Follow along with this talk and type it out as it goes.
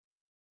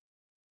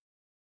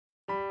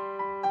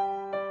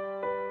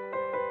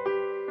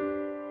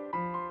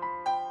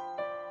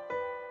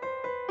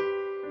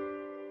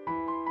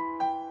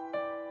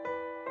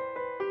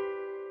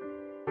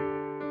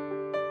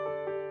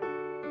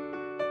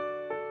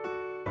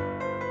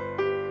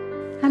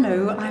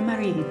Hello, I'm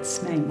Mariette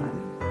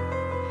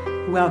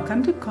Snyman.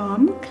 Welcome to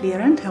Calm,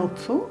 Clear and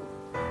Helpful,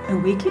 a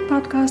weekly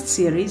podcast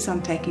series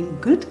on taking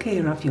good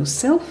care of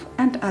yourself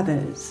and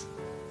others.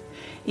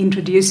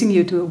 Introducing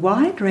you to a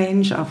wide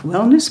range of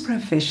wellness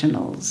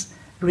professionals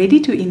ready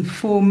to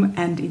inform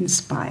and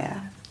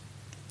inspire.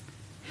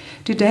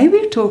 Today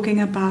we're talking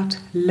about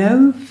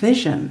low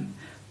vision,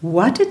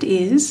 what it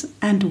is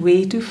and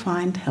where to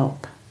find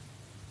help.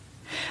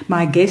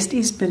 My guest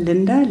is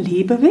Belinda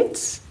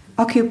Leibowitz,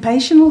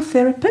 occupational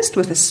therapist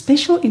with a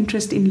special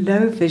interest in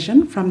low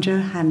vision from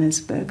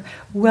Johannesburg.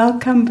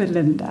 Welcome,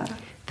 Belinda.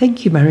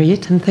 Thank you,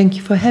 Mariette, and thank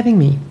you for having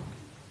me.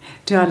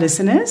 To our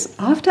listeners,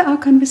 after our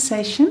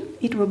conversation,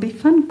 it will be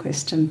fun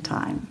question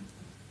time.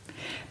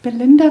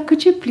 Belinda,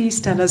 could you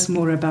please tell us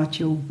more about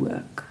your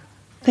work?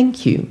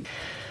 Thank you.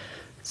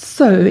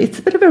 So it's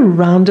a bit of a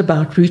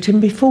roundabout route,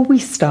 and before we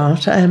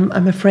start,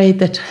 I'm afraid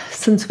that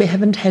since we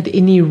haven't had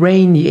any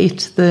rain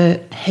yet,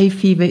 the hay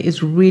fever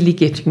is really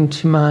getting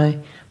to my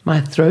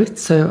throat,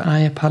 so I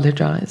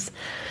apologize.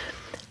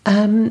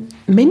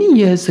 Many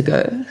years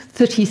ago,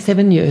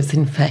 37 years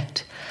in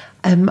fact,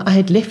 I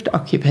had left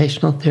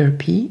occupational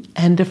therapy,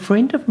 and a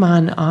friend of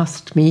mine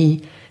asked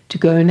me to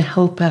go and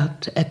help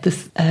out at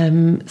this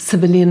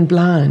Civilian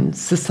Blind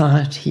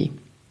Society.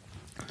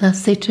 I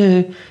said to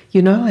her,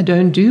 I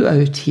don't do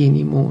OT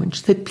anymore. And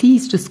she said,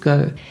 please just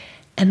go.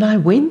 And I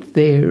went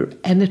there,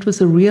 and it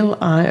was a real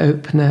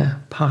eye-opener,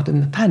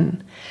 pardon the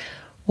pun.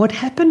 What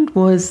happened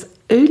was,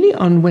 early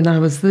on when I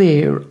was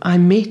there, I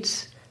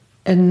met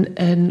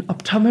an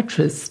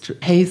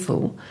optometrist,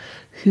 Hazel,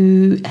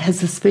 who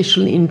has a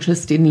special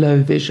interest in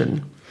low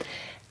vision.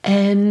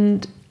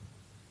 And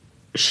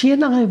she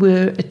and I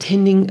were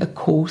attending a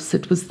course.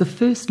 It was the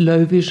first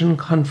low vision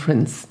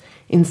conference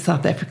in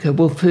South Africa,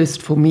 well,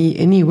 first for me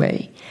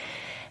anyway.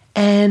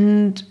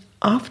 And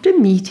after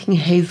meeting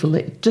Hazel,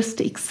 it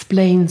just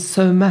explained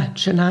so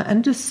much, and I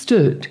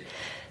understood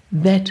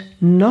that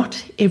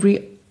not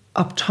every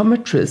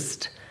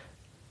optometrist,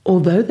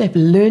 although they've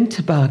learnt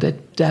about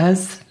it,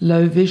 does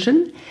low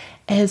vision,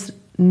 as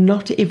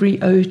not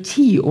every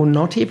OT or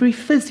not every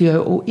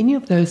physio or any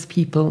of those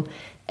people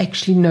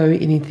actually know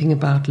anything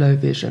about low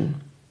vision.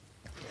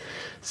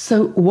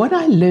 So what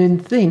I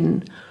learned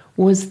then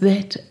was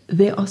that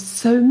there are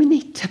so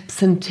many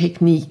tips and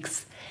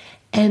techniques,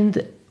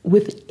 and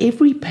with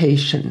every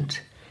patient,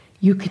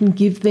 you can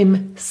give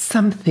them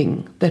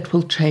something that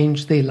will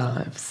change their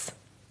lives.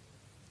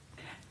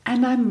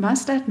 And I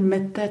must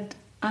admit that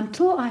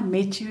until I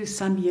met you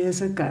some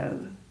years ago,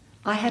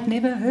 I had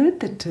never heard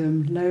the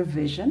term low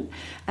vision,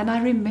 and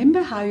I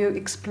remember how you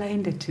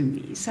explained it to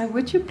me. So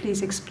would you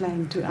please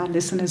explain to our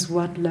listeners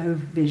what low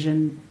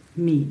vision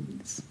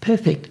means?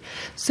 Perfect.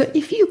 So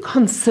if you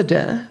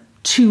consider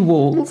two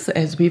walls,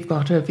 as we've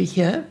got over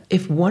here,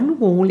 if one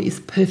wall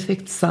is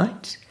perfect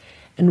sight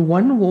and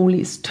one wall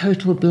is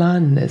total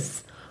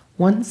blindness,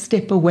 one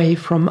step away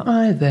from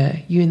either,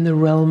 you're in the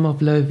realm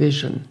of low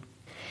vision.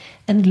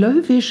 And low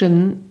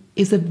vision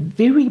is a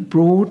very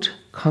broad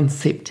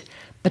concept,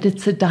 but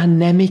it's a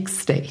dynamic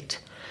state.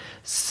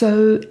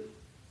 So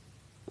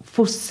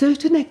for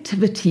certain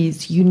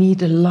activities, you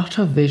need a lot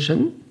of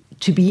vision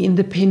to be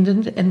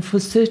independent, and for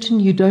certain,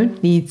 you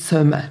don't need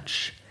so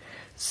much.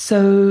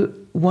 So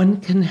one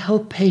can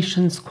help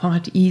patients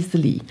quite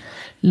easily.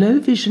 Low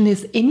vision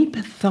is any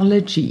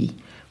pathology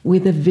where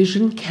the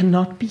vision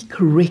cannot be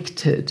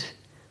corrected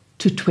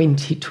to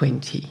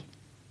 20/20.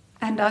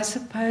 And I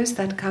suppose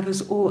that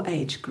covers all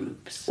age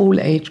groups. All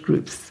age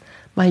groups.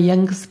 My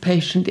youngest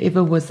patient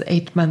ever was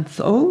 8 months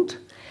old,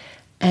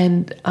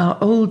 and our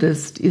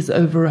oldest is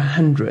over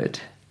 100.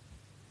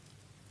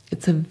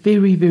 It's a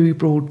very, very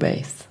broad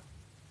base.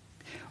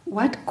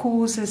 What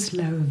causes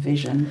low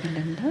vision,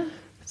 Belinda?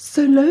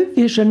 So low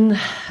vision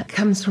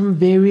comes from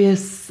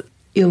various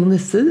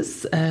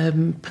illnesses,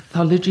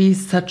 pathologies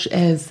such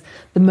as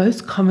the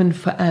most common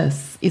for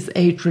us is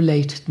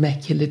age-related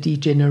macular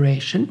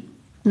degeneration.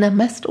 And I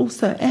must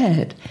also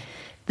add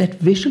that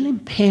visual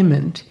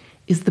impairment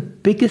is the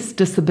biggest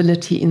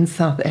disability in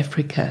South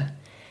Africa.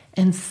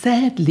 And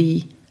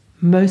sadly,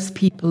 most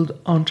people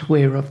aren't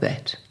aware of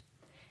that.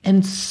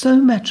 And so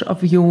much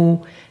of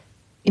your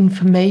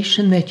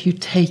information that you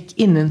take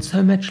in and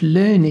so much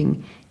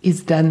learning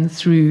is done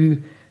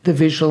through the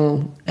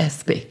visual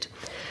aspect.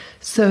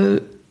 So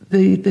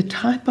the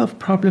type of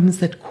problems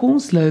that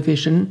cause low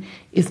vision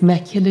is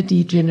macular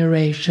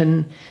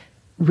degeneration,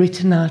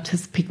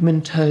 retinitis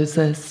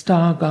pigmentosa,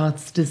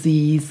 Stargardt's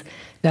disease,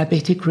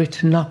 diabetic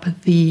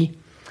retinopathy,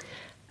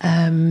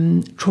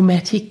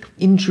 traumatic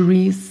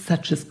injuries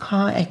such as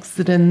car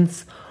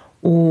accidents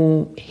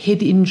or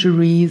head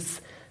injuries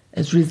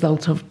as a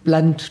result of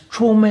blunt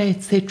trauma,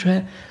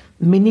 etc.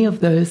 Many of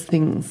those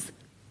things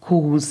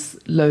cause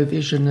low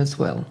vision as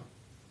well.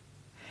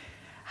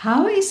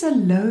 How is a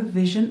low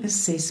vision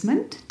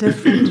assessment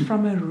different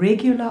from a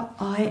regular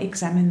eye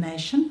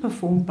examination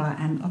performed by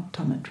an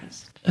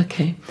optometrist?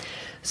 Okay,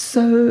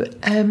 so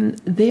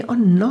there are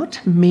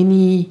not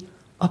many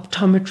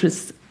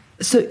optometrists.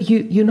 So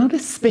you're not a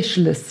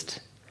specialist,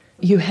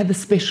 you have a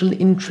special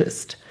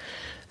interest.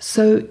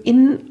 So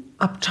in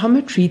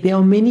optometry, there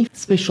are many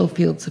special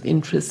fields of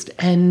interest,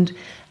 and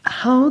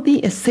how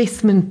the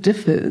assessment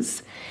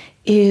differs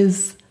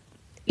is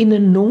in a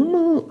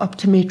normal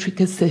optometric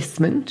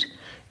assessment,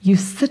 you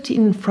sit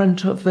in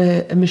front of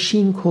a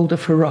machine called a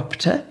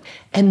phoropter,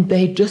 and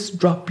they just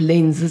drop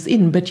lenses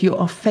in, but you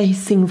are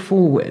facing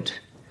forward.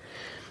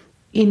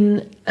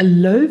 In a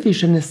low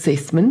vision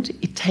assessment,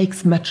 it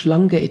takes much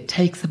longer. It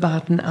takes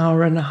about an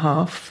hour and a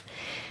half.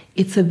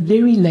 It's a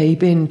very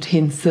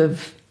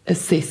labor-intensive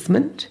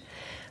assessment.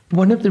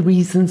 One of the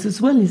reasons as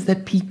well is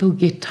that people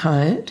get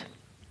tired,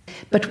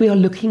 but we are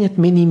looking at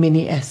many,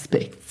 many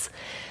aspects.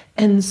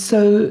 And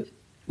so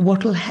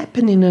what will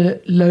happen in a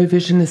low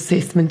vision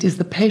assessment is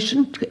the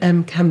patient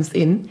comes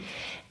in,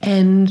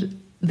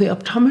 and the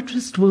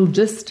optometrist will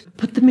just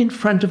put them in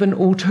front of an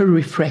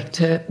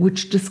autorefractor,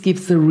 which just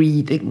gives a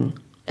reading,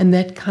 and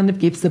that kind of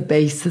gives a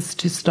basis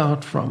to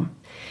start from.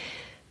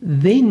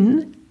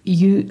 Then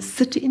you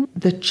sit in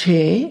the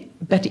chair,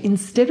 but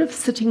instead of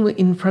sitting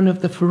in front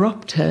of the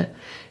phoropter,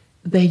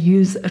 they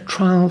use a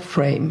trial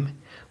frame,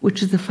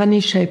 which is a funny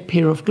shaped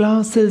pair of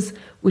glasses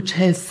which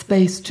has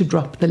space to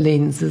drop the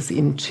lenses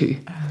into.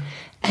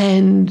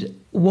 And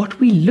what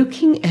we're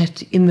looking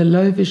at in the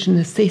low vision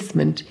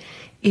assessment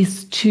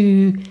is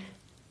to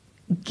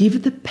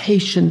give the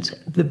patient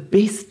the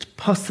best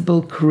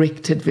possible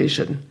corrected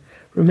vision.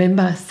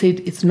 Remember, I said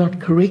it's not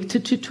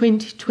corrected to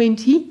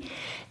 20/20,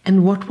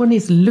 and what one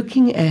is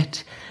looking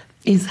at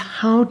is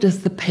how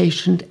does the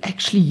patient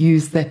actually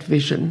use that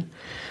vision.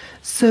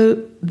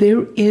 So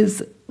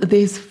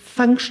there's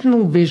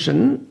functional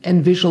vision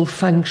and visual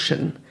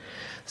function.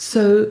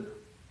 So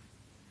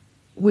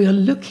we are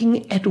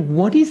looking at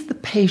what is the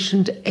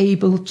patient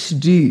able to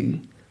do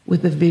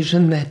with the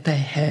vision that they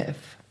have.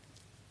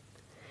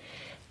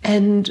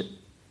 And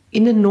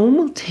in a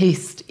normal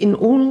test, in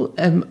all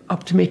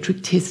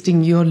optometric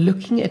testing, you're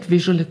looking at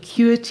visual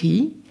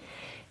acuity,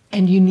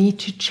 and you need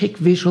to check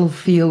visual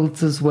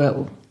fields as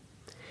well.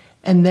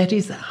 And that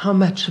is how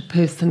much a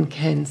person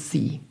can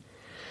see.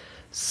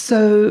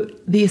 So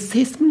the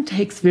assessment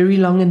takes very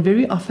long, and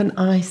very often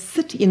I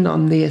sit in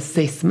on the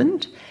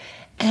assessment,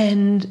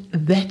 and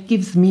that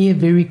gives me a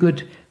very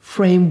good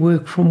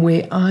framework from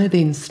where I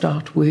then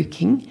start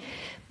working.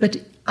 But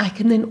I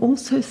can then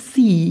also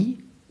see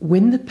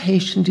when the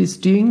patient is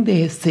doing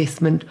their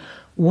assessment,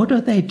 what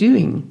are they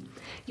doing?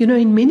 You know,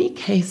 in many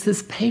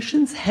cases,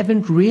 patients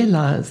haven't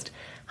realized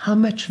how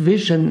much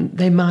vision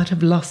they might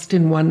have lost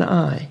in one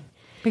eye.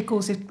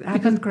 Because it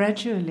happens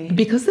gradually.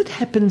 Because it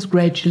happens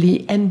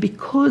gradually, and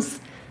because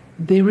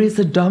there is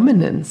a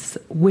dominance.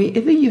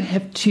 Wherever you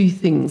have two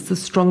things, the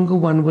stronger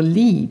one will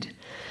lead.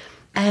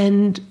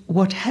 And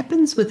what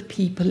happens with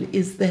people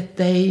is that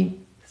they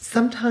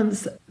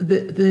sometimes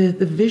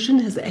the vision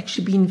has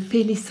actually been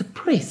fairly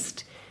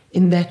suppressed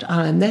in that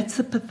eye, and that's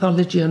a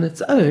pathology on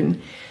its own.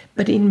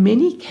 But in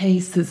many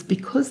cases,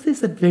 because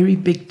there's a very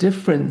big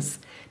difference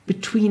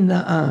between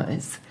the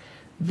eyes,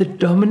 the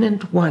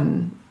dominant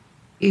one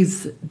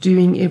is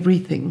doing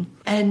everything.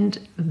 And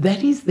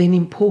that is then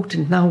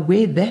important. Now,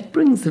 where that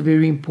brings a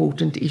very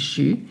important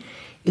issue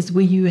is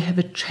where you have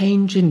a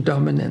change in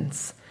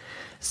dominance.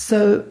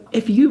 So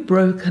if you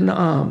broke an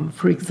arm,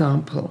 for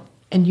example,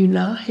 and you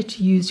now had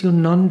to use your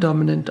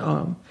non-dominant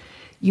arm,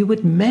 you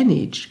would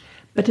manage,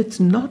 but it's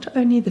not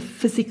only the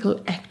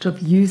physical act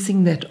of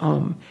using that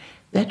arm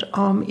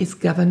is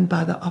governed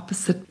by the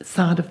opposite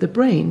side of the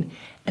brain,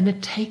 and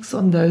it takes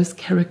on those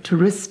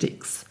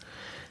characteristics.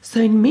 So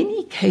in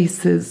many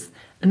cases,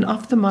 an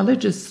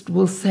ophthalmologist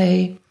will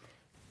say,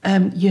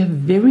 you have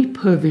very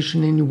poor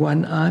vision in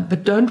one eye,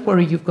 but don't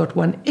worry, you've got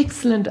one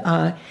excellent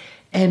eye,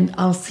 and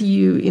I'll see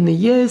you in a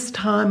year's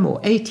time or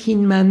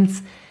 18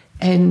 months,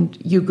 and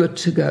you're good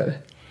to go.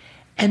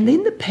 And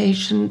then the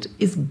patient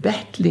is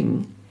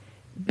battling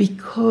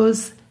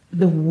because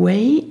the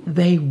way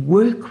they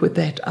work with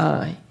that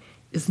eye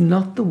is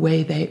not the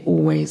way they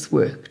always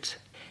worked.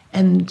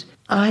 And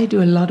I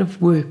do a lot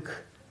of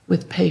work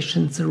with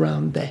patients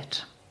around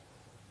that.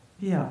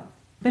 Yeah.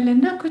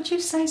 Belinda, could you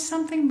say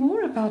something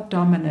more about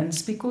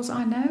dominance? Because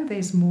I know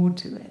there's more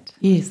to it.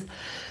 Yes.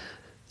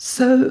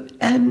 So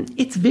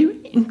it's very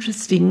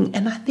interesting,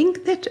 and I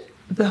think that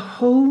the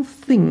whole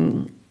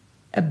thing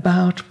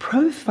about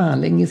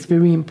profiling is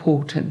very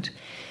important,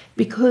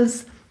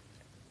 because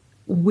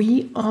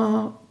we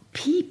are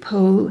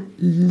people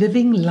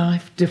living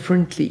life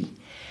differently.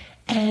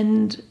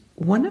 And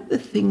one of the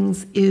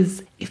things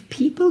is, if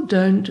people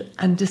don't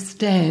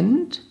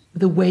understand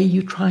the way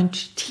you're trying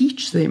to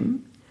teach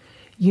them,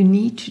 you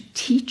need to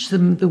teach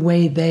them the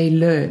way they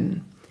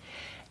learn.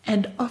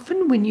 And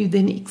often when you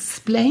then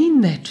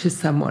explain that to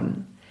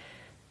someone,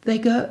 they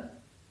go,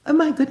 oh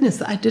my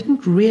goodness, I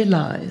didn't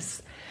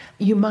realize.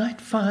 You might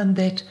find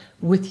that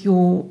with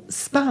your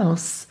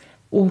spouse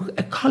or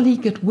a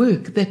colleague at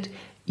work that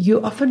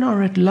you often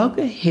are at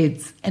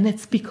loggerheads, and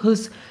it's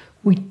because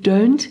we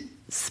don't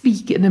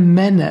speak in a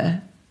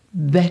manner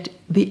that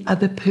the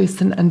other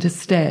person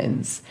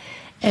understands.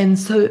 And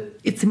so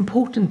it's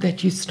important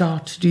that you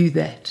start to do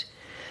that.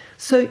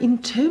 So in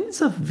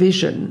terms of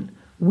vision,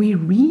 we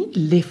read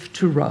left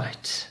to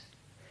right,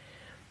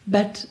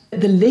 but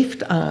the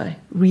left eye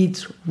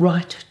reads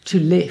right to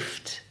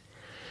left,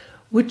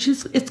 which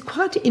is, it's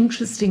quite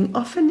interesting.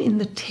 Often in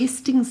the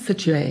testing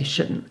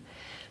situation,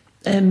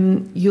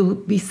 you'll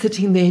be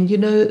sitting there and you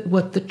know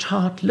what the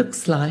chart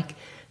looks like.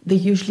 There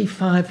are usually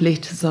 5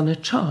 letters on a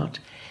chart,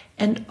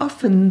 and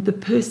often the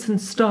person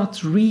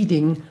starts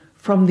reading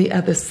from the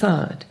other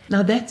side.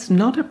 Now that's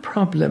not a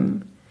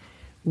problem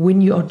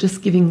when you are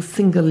just giving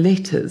single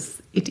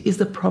letters. It is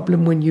a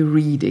problem when you're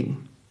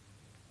reading.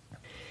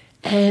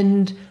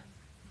 And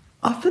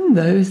often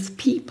those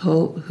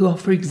people who are,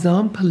 for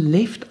example,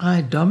 left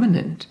eye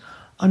dominant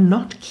are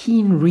not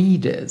keen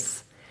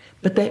readers,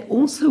 but they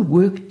also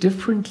work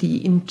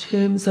differently in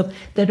terms of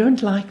they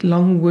don't like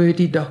long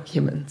wordy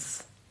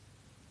documents.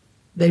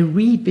 They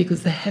read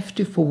because they have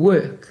to for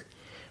work,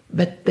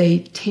 but they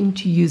tend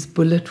to use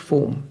bullet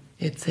form,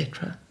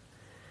 etc.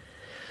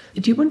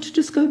 Do you want to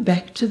just go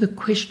back to the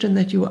question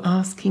that you were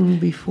asking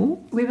before?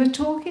 We were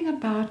talking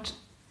about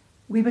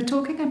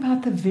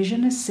the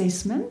vision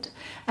assessment,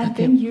 and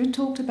then you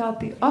talked about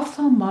the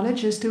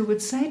ophthalmologist who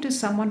would say to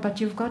someone, but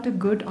you've got a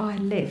good eye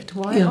left.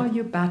 Why are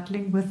you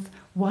battling with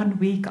one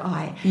weak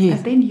eye? Yes.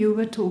 And then you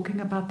were talking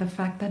about the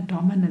fact that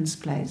dominance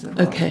plays a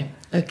role. Okay.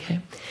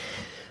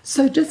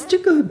 So just to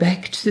go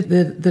back to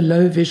the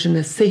low vision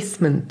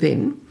assessment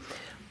then,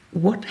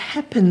 what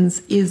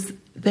happens is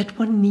that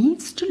one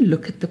needs to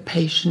look at the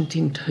patient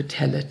in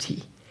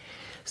totality.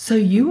 So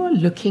you are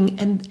looking,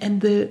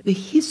 and the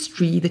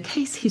history, the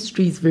case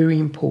history is very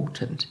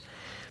important.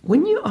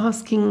 When you're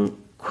asking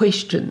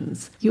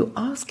questions, you're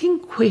asking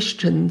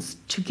questions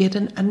to get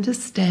an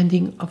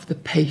understanding of the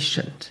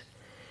patient.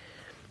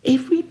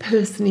 Every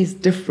person is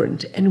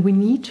different, and we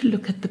need to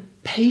look at the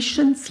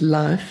patient's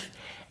life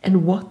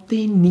and what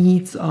their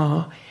needs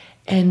are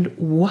and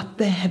what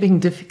they're having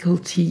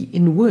difficulty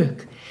in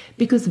work.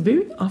 Because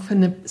very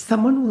often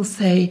someone will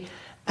say,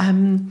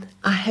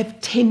 I have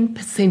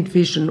 10%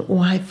 vision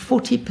or I have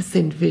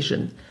 40%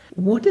 vision.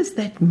 What does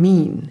that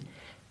mean?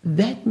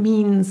 That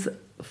means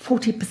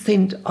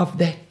 40% of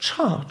that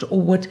chart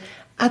or what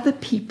other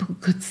people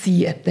could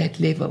see at that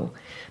level.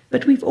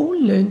 But we've all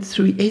learned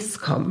through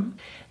Eskom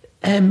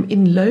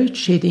in load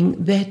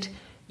shedding that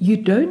you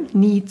don't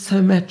need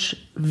so much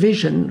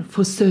vision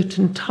for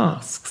certain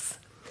tasks.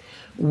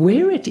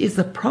 Where it is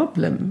a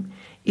problem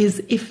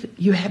is if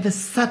you have a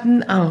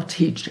sudden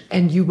outage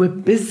and you were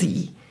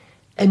busy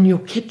in your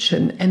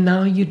kitchen and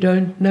now you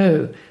don't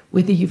know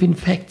whether you've in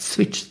fact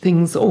switched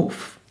things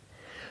off.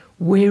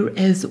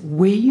 Whereas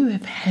where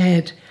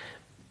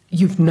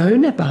you've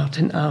known about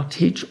an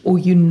outage or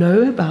you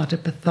know about a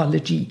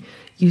pathology,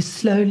 you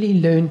slowly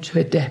learn to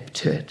adapt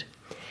to it.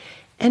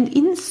 And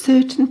in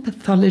certain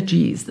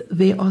pathologies,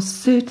 there are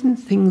certain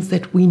things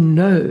that we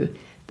know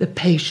the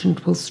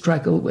patient will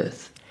struggle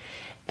with.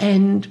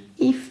 And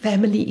if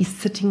family is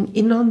sitting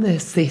in on the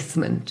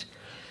assessment,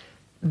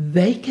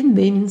 they can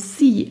then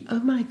see,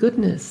 oh my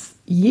goodness,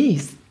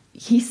 yes,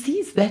 he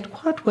sees that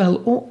quite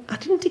well, or I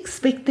didn't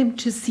expect them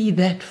to see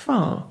that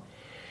far.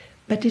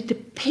 But it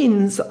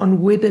depends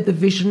on whether the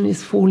vision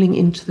is falling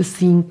into the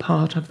seeing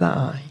part of the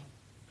eye.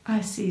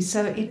 I see.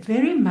 So it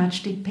very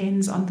much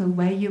depends on the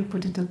way you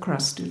put it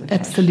across to the patient.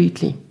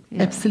 Absolutely.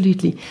 Yeah.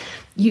 Absolutely.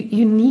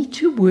 You need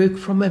to work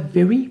from a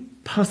very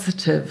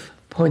positive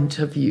point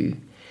of view.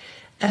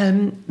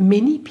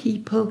 Many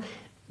people,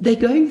 they're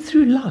going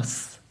through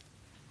loss.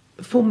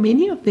 For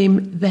many of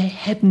them, they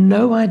had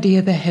no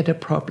idea they had a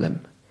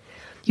problem.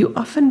 You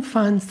often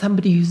find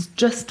somebody who's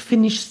just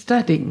finished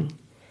studying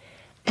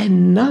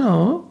and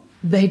now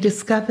they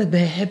discover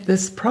they have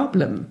this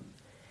problem.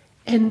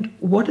 And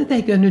what are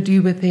they going to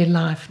do with their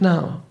life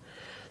now?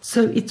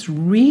 So it's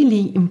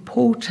really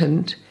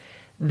important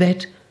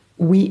that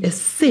we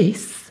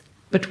assess,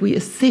 but we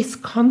assess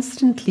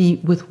constantly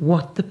with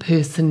what the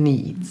person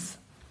needs.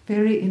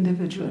 Very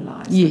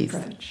individualized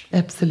approach.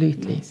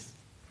 Absolutely. Yes.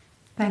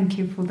 Thank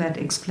you for that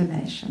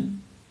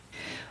explanation.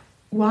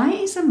 Why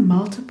is a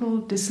multiple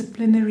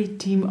disciplinary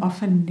team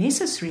often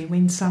necessary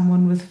when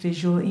someone with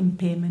visual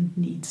impairment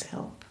needs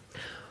help?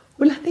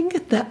 Well, I think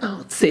at the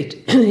outset,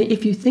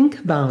 if you think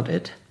about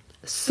it,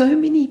 so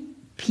many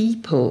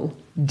people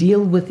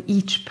deal with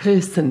each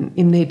person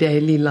in their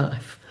daily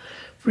life.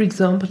 For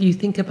example, you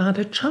think about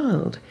a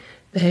child.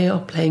 They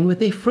are playing with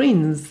their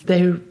friends.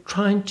 They're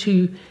trying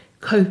to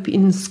cope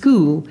in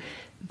school.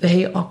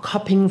 They are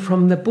copying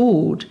from the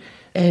board.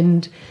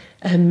 And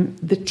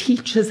the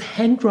teacher's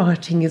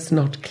handwriting is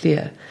not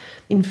clear.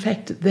 In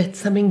fact, that's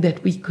something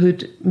that we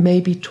could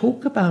maybe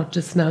talk about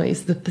just now,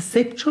 is the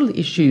perceptual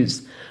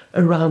issues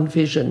around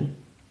vision.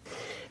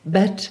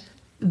 But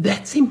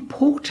that's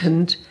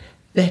important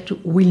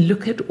that we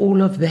look at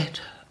all of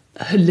that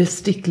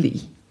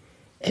holistically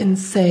and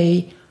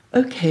say,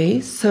 okay,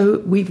 so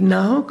we've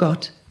now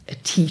got a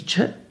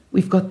teacher,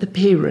 we've got the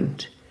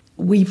parent,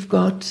 we've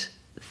got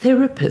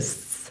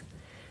therapists,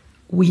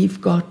 we've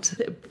got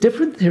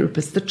different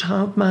therapists. The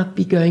child might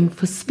be going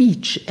for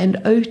speech and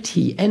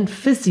OT and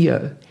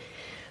physio.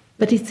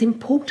 But it's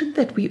important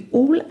that we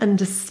all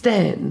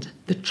understand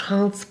the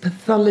child's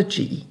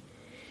pathology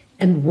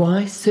and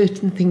why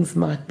certain things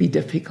might be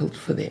difficult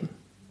for them.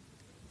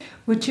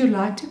 Would you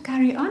like to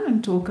carry on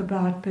and talk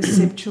about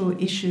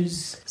perceptual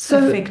issues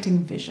affecting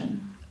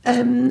vision?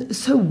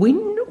 So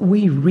when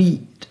we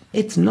read,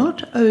 it's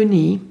not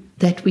only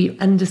that we're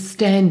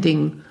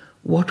understanding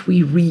what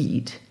we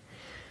read.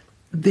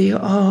 There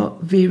are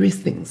various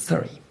things,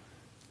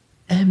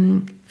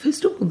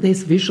 First of all,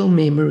 there's visual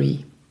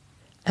memory.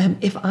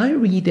 If I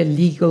read a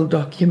legal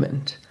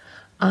document,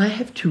 I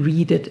have to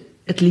read it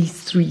at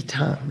least 3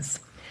 times.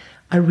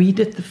 I read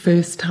it the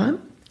first time,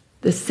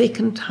 the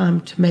second time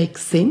to make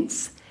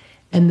sense,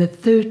 and the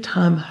third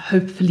time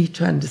hopefully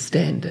to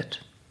understand it.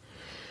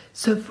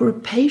 So for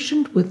a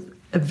patient with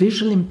a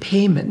visual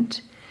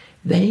impairment,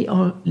 they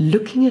are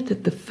looking at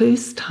it the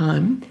first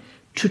time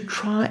to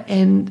try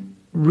and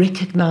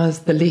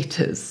recognize the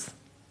letters.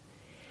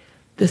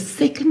 The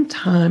second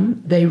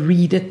time they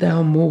read it, they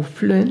are more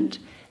fluent,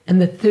 and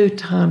the third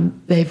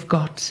time they've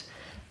got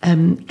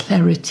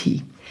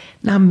clarity.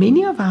 Now,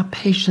 many of our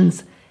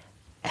patients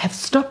have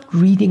stopped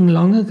reading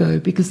long ago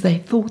because they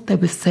thought they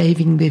were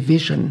saving their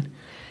vision.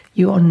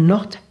 You are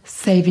not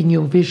saving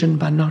your vision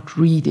by not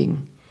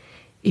reading.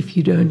 If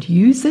you don't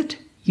use it,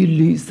 you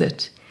lose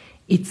it.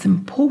 It's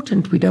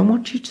important. We don't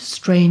want you to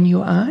strain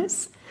your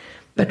eyes,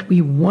 but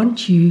we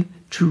want you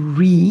to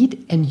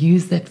read and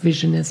use that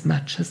vision as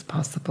much as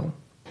possible.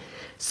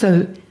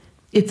 So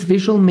it's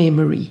visual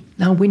memory.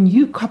 Now, when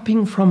you're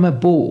copying from a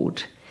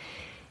board,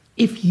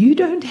 if you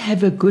don't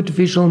have a good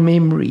visual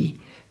memory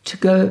to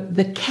go,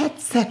 the cat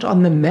sat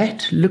on the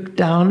mat, look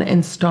down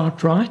and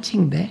start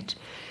writing that,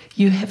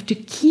 you have to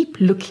keep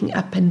looking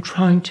up and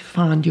trying to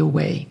find your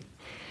way.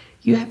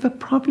 You have a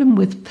problem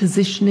with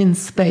position in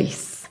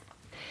space.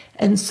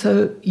 And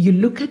so you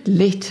look at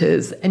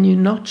letters and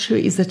you're not sure,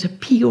 is it a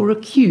P or a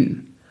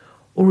Q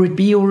or a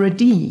B or a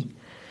D?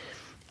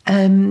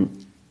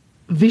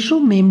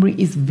 Visual memory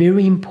is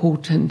very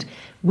important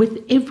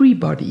with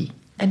everybody,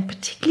 and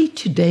particularly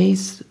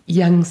today's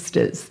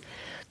youngsters.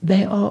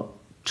 They are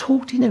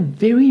taught in a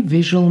very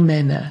visual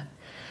manner.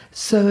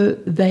 So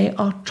they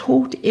are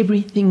taught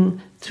everything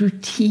through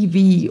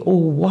TV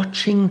or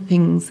watching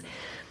things.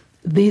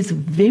 There's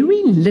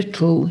very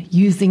little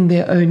using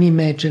their own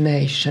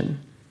imagination.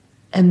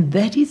 And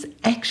that is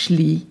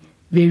actually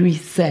very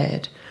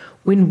sad.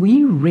 When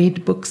we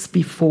read books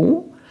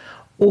before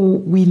or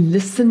we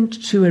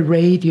listened to a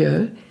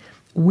radio,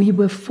 we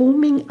were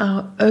forming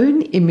our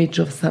own image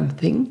of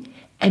something,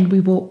 and we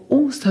were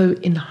also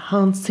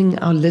enhancing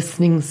our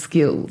listening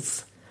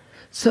skills.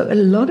 So a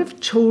lot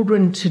of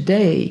children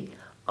today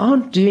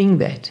aren't doing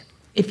that.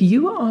 If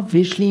you are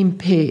visually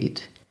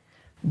impaired,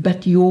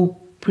 but your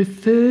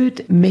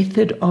preferred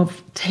method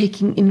of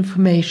taking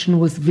information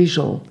was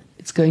visual,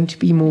 it's going to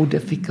be more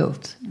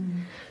difficult.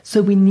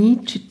 So we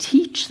need to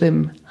teach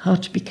them how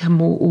to become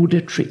more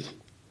auditory.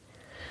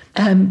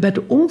 But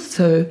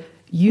also,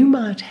 you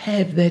might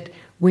have that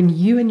when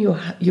you and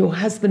your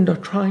husband are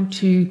trying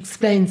to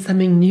explain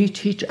something new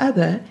to each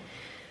other,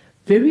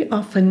 very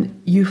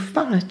often you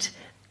fight,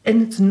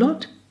 and it's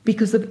not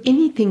because of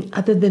anything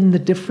other than the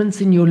difference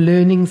in your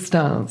learning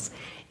styles.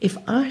 If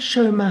I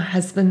show my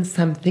husband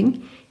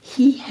something,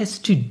 he has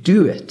to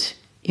do it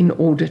in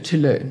order to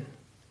learn.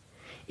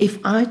 If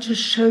I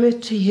just show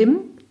it to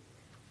him,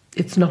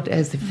 it's not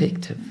as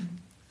effective.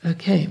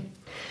 Okay.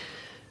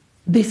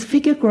 There's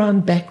figure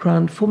ground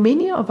background. For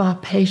many of our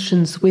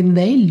patients, when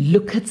they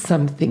look at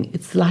something,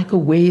 it's like a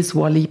Where's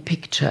Wally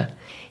picture.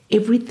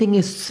 Everything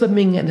is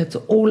swimming and it's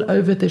all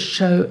over the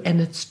show and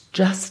it's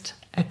just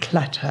a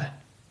clutter.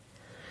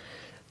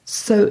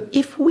 So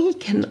if we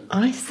can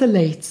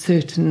isolate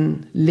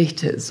certain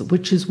letters,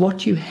 which is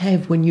what you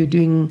have when you're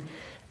doing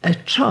a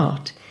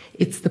chart,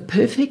 it's the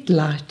perfect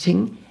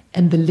lighting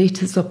and the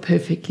letters are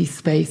perfectly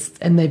spaced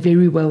and they're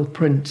very well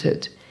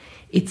printed.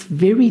 It's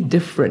very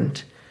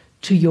different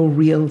to your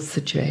real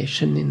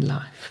situation in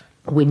life.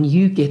 When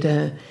you get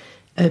a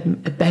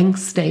bank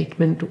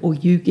statement or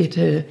you get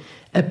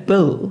a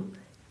bill,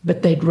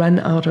 but they'd run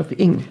out of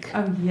ink.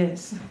 Oh,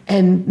 yes.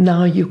 And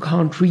now you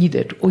can't read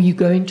it. Or you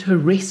go into a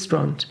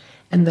restaurant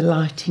and the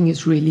lighting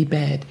is really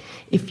bad.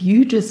 If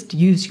you just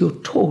use your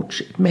torch,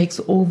 it makes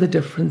all the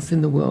difference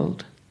in the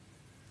world.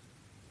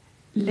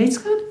 Let's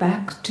go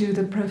back to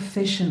the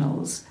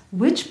professionals.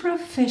 Which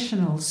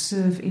professionals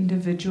serve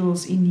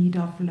individuals in need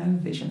of low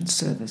vision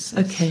services?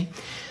 Okay.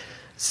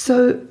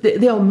 So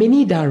there are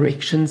many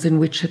directions in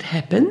which it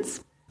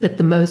happens, but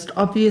the most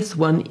obvious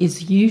one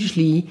is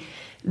usually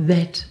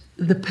that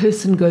the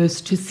person goes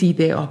to see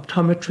their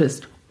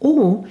optometrist,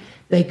 or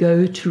they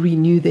go to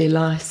renew their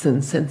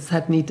license and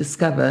suddenly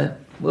discover,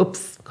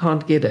 whoops,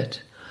 can't get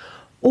it.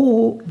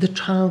 Or the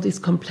child is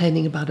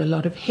complaining about a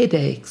lot of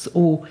headaches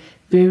or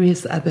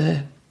various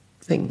other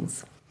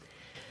things.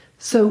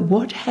 So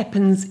what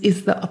happens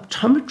is the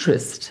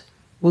optometrist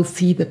will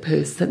see the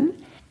person,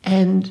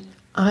 and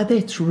either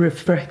it's a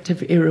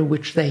refractive error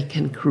which they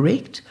can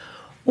correct,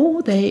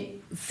 or they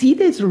see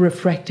there's a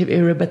refractive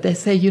error, but they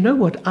say, you know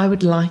what, I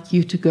would like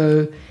you to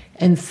go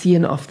and see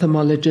an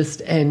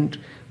ophthalmologist, and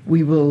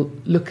we will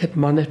look at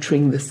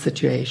monitoring this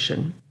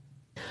situation.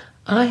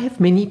 I have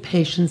many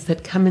patients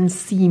that come and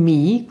see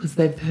me because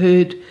they've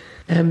heard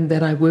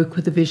that I work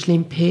with the visually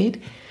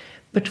impaired.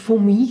 But for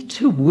me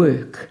to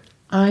work,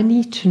 I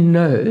need to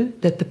know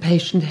that the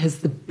patient has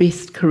the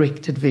best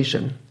corrected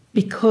vision,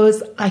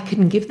 because I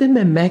can give them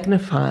a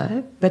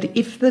magnifier, but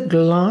if the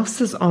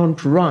glasses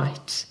aren't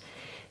right,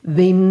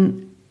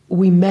 then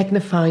we're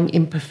magnifying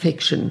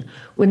imperfection.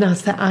 When I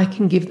say I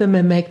can give them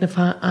a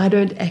magnifier, I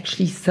don't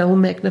actually sell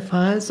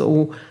magnifiers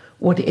or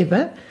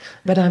whatever,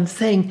 but I'm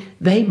saying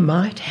they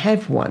might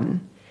have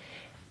one,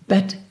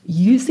 but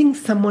using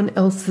someone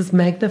else's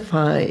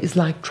magnifier is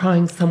like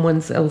trying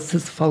someone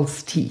else's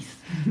false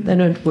teeth. They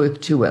don't work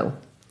too well.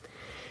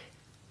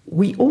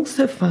 We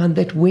also find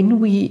that when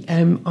we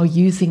are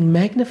using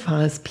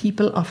magnifiers,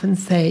 people often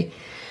say,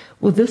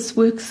 well, this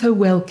works so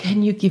well,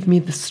 can you give me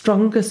the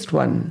strongest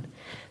one?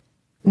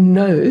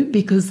 No,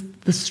 because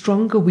the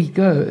stronger we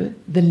go,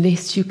 the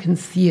less you can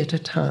see at a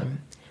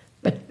time.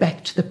 But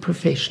back to the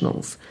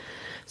professionals.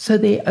 So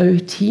there are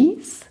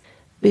OTs,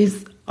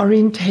 there's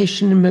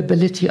orientation and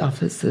mobility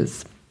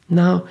officers.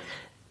 Now,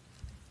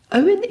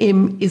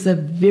 O&M is a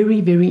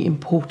very, very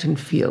important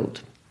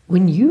field.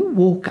 When you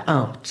walk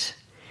out,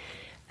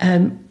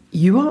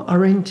 you are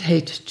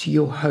orientated to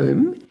your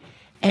home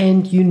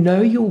and you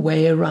know your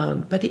way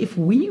around. But if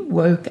we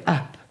woke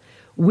up,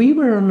 we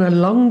were on a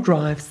long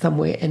drive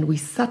somewhere and we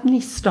suddenly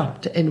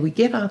stopped and we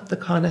get out the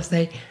car and I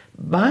say,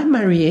 bye,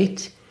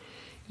 Mariette,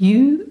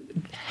 you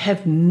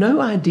have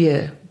no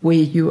idea where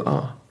you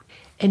are.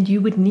 And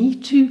you would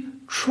need to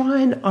try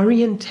and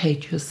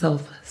orientate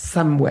yourself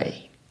some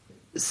way.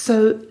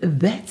 So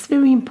that's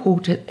very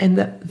important. And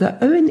the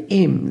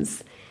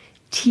O&Ms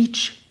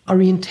teach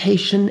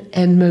orientation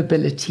and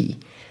mobility.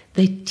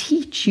 They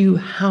teach you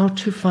how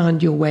to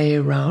find your way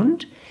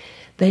around.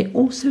 They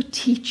also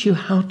teach you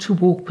how to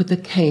walk with a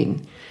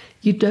cane.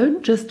 You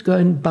don't just go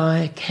and buy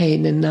a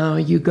cane and now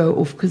you go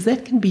off, because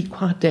that can be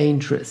quite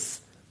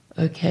dangerous,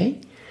 okay?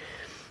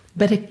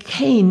 But a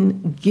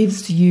cane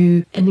gives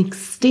you an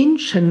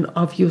extension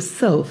of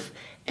yourself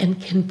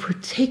and can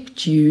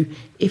protect you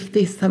if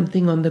there's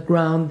something on the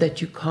ground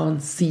that you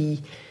can't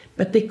see.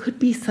 But there could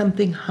be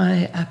something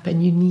higher up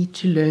and you need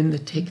to learn the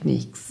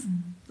techniques.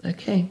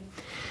 Okay.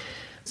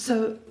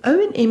 So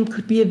O&M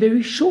could be a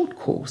very short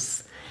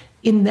course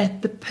in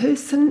that the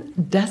person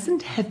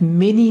doesn't have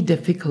many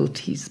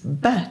difficulties,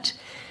 but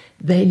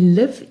they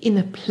live in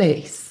a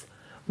place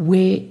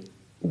where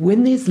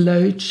when there's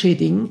load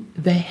shedding,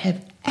 they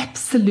have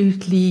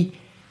absolutely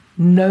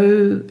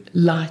no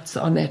lights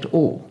on at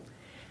all.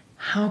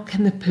 How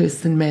can the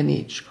person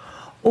manage?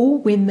 Or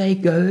when they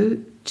go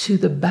to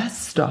the bus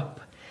stop,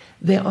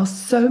 there are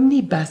so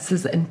many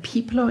buses and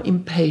people are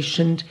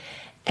impatient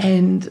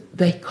and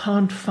they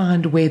can't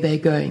find where they're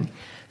going.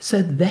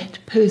 So that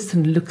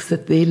person looks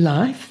at their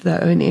life,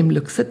 the O&M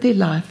looks at their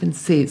life and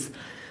says,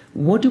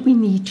 what do we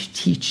need to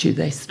teach you?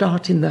 They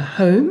start in the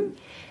home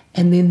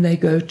and then they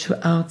go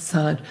to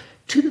outside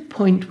to the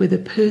point where the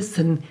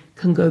person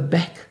can go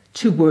back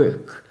to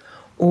work,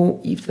 or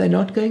if they're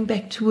not going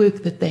back to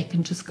work, that they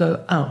can just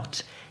go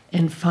out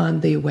and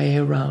find their way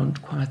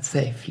around quite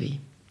safely.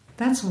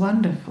 That's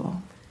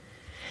wonderful.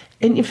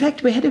 And in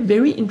fact, we had a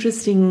very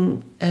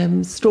interesting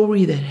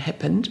story that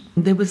happened.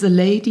 There was a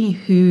lady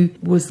who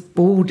was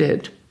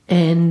boarded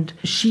and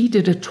she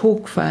did a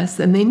talk for us,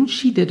 and then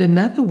she did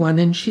another one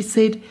and she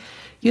said,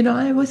 you know,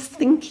 I was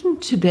thinking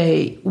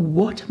today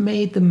what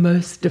made the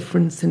most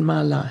difference in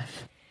my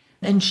life.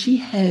 And she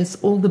has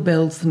all the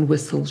bells and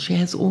whistles. She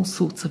has all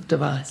sorts of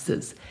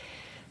devices.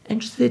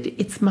 And she said,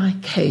 it's my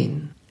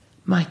cane.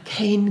 My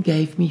cane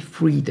gave me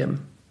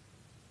freedom.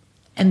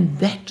 And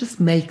that just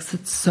makes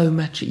it so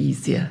much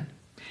easier.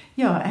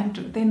 Yeah, and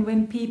then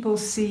when people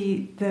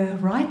see the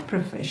right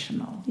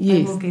professional, yes,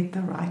 they will get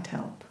the right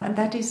help. And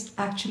that is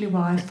actually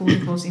why I thought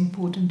it was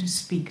important to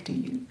speak to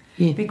you.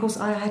 Yeah. Because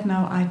I had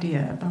no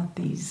idea about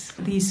these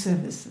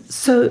services.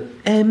 So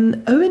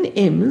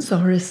O&Ms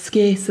are as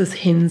scarce as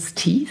hen's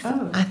teeth.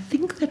 Oh. I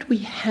think that we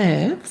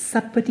have,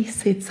 somebody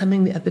said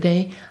something the other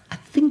day, I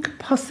think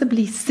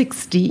possibly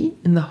 60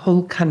 in the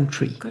whole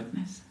country.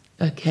 Goodness.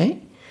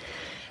 Okay.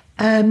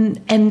 And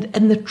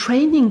the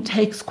training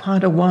takes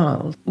quite a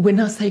while. When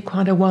I say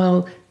quite a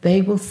while,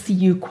 they will see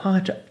you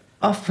quite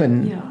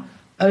often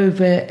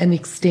over an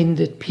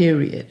extended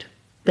period.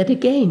 But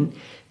again,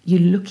 you're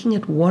looking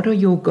at what are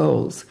your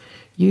goals.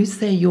 You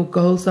say your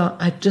goals are,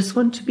 I just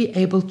want to be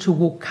able to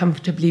walk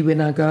comfortably when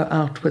I go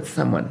out with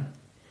someone.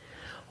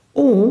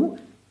 Or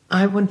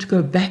I want to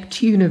go back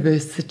to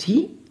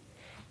university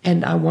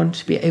and I want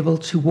to be able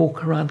to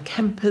walk around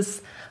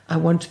campus. I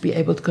want to be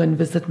able to go and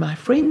visit my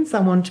friends. I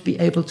want to be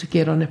able to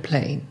get on a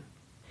plane.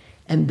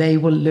 And they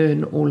will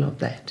learn all of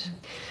that.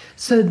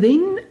 So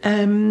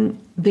then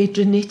there are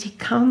genetic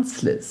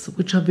counselors,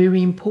 which are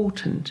very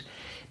important,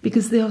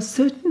 because there are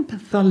certain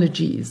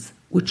pathologies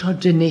which are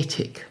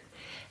genetic.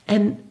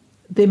 And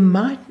there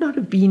might not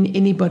have been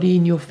anybody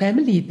in your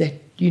family that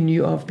you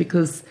knew of,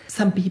 because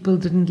some people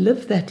didn't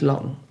live that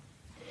long.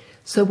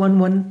 So one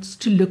wants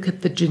to look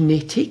at the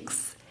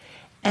genetics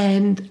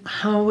and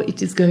how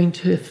it is going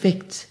to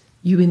affect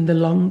you in the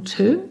long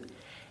term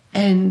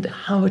and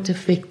how it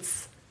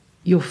affects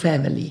your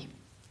family.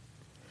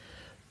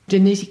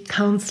 Genetic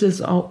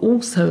counselors are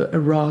also a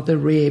rather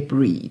rare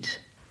breed,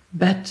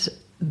 but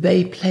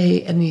they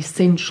play an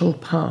essential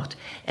part.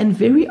 And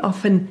very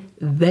often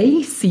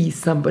they see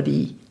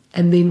somebody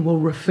and then will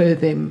refer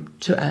them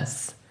to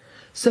us.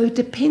 So it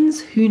depends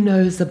who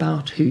knows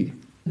about who.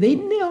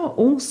 Then there are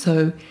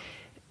also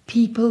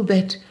people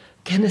that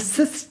can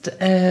assist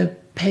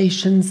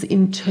patients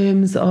in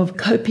terms of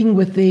coping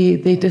with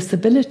their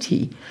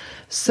disability.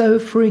 So,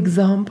 for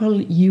example,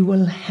 you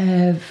will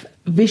have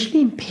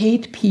visually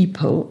impaired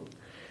people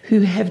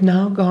who have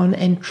now gone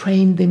and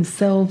trained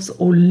themselves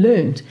or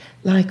learned,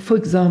 like, for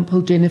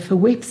example, Jennifer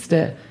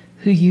Webster,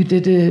 who you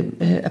did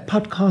a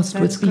podcast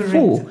That's with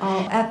before. Correct.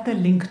 I'll add the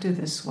link to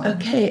this one.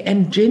 Okay,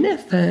 and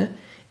Jennifer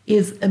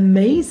is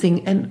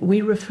amazing, and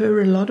we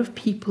refer a lot of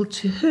people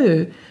to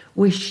her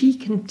where she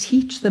can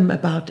teach them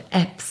about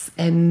apps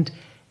and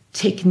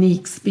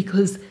techniques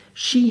because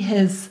she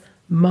has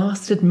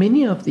mastered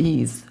many of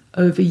these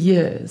over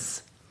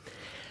years.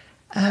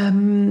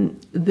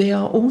 There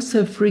are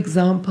also, for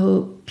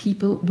example,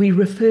 people, we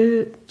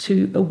refer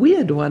to a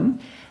weird one,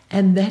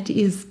 and that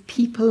is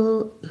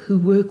people who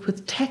work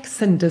with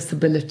tax and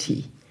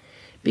disability.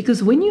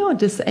 Because when you are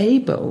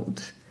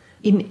disabled,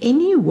 in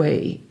any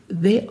way,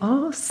 there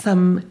are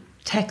some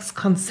tax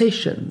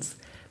concessions,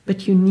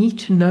 but you need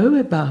to know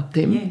about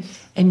them.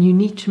 Yes. And you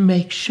need to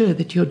make sure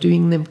that you're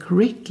doing them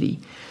correctly.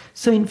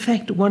 So in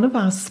fact, one of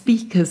our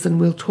speakers, and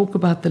we'll talk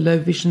about the Low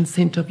Vision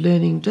Centre of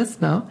Learning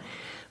just now,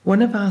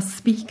 one of our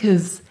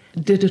speakers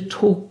did a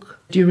talk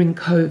during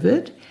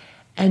COVID,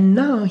 and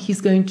now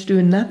he's going to do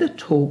another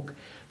talk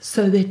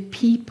so that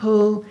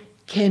people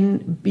can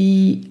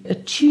be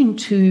attuned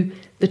to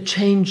the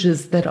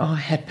changes that are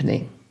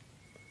happening.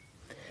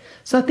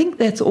 So I think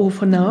that's all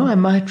for now. I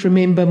might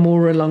remember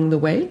more along the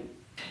way.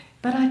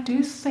 But I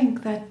do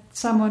think that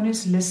someone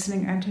who's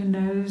listening and who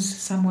knows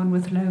someone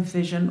with low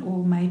vision,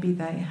 or maybe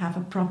they have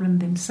a problem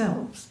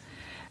themselves,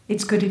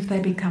 it's good if they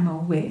become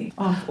aware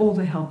of all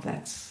the help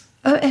that's...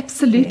 Oh,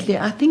 absolutely.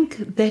 I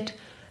think that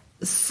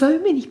so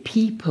many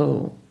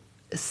people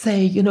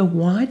say,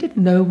 why did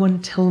no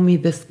one tell me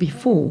this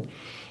before?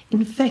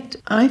 In fact,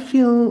 I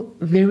feel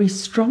very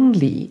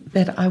strongly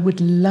that I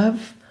would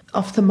love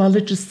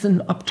ophthalmologists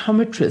and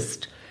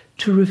optometrists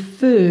to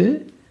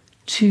refer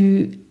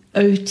to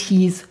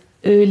OTs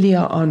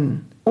earlier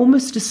on,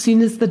 almost as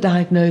soon as the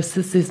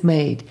diagnosis is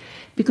made,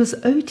 because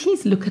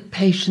OTs look at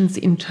patients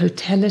in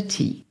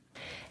totality,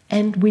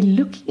 and we're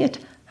looking at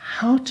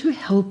how to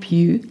help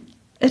you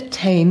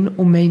attain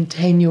or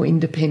maintain your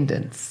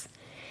independence.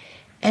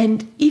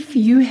 And if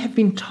you have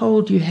been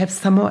told you have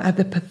some or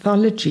other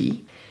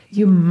pathology,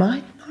 you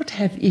might not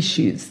have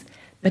issues,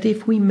 but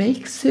if we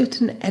make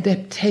certain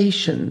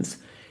adaptations,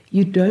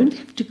 you don't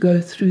have to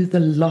go through the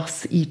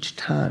loss each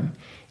time.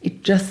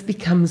 It just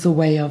becomes a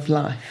way of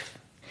life.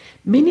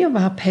 Many of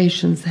our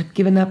patients have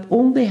given up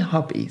all their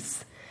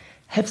hobbies,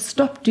 have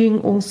stopped doing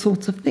all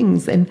sorts of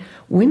things. And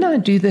when I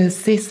do the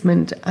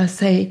assessment, I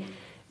say,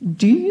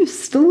 do you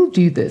still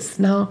do this?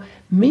 Now,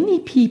 many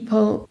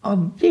people are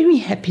very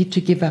happy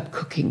to give up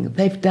cooking.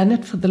 They've done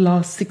it for the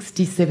last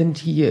 60,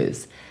 70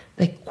 years.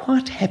 They're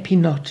quite happy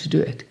not to do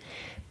it.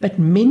 But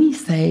many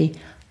say,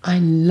 I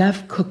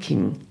love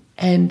cooking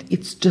and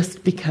it's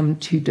just become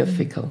too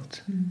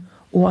difficult.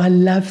 Or I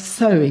love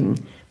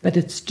sewing, but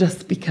it's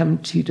just become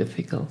too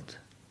difficult.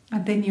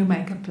 And then you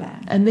make a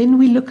plan. And then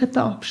we look at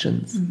the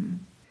options.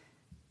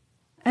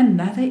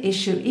 Another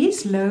issue,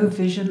 is low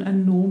vision a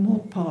normal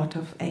part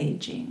of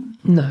aging?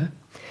 No.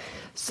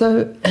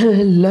 So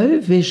low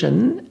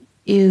vision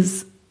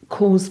is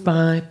caused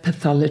by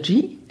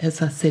pathology,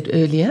 as I said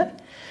earlier.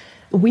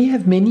 We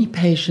have many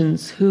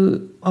patients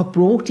who are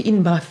brought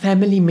in by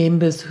family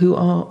members who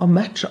are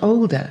much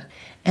older,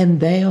 and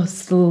they are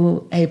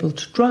still able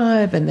to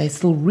drive and they're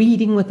still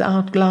reading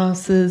without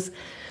glasses.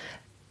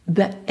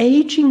 The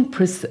aging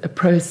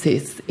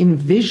process in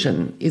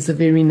vision is a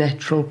very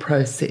natural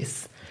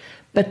process,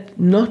 but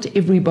not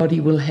everybody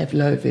will have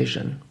low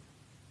vision.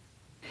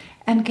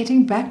 And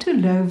getting back to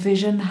low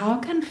vision, how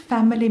can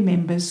family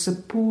members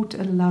support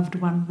a loved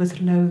one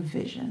with low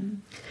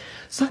vision?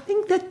 So I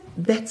think that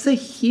that's a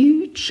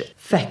huge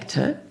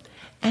factor,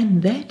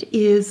 and that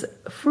is,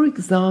 for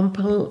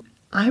example,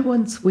 I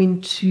once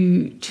went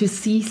to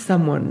see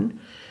someone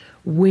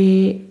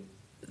where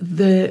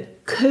the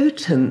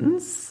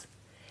curtains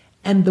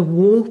and the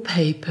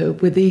wallpaper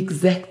were the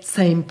exact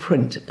same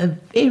print, a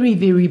very,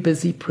 very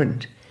busy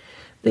print.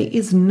 There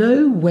is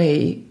no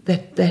way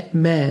that that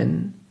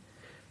man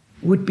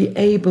would be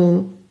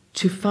able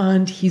to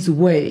find his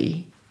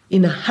way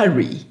in a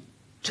hurry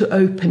to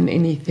open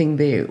anything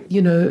there.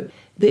 You know,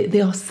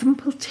 there are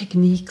simple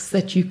techniques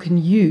that you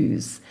can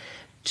use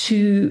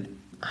to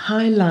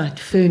highlight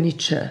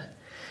furniture.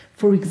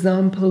 For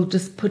example,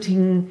 just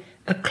putting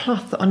a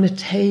cloth on a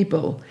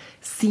table,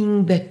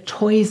 seeing that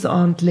toys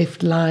aren't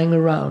left lying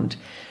around,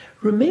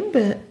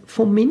 Remember,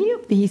 for many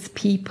of these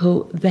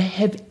people, they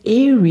have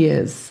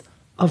areas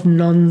of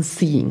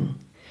non-seeing.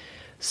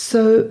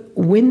 So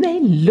when they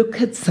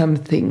look at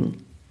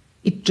something,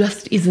 it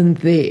just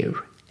isn't there,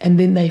 and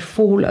then they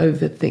fall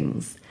over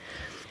things.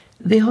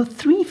 There are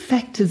 3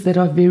 factors that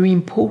are very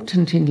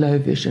important in low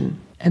vision,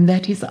 and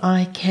that is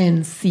I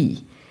can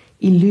see.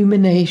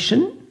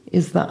 Illumination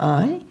is the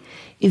eye,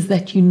 is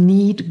that you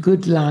need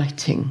good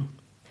lighting.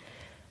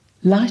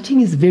 Lighting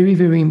is very,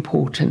 very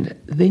important.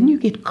 Then you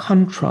get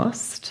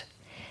contrast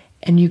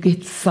and you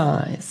get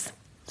size.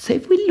 So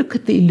if we look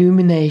at the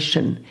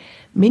illumination,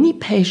 many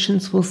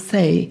patients will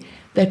say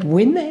that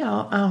when they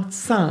are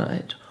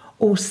outside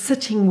or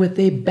sitting with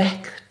their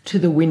back to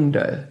the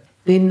window,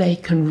 then they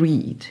can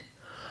read.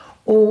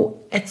 Or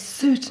at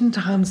certain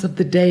times of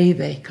the day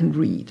they can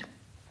read,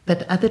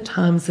 but other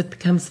times it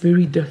becomes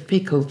very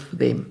difficult for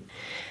them.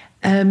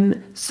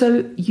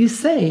 So you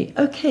say,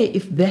 okay,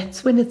 if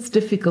that's when it's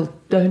difficult,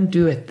 don't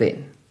do it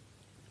then.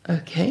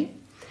 Okay?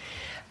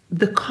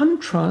 The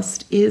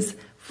contrast is,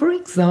 for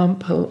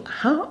example,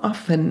 how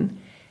often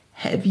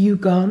have you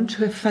gone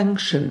to a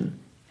function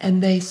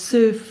and they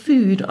serve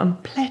food on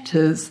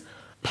platters,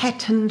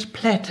 patterned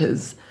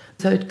platters?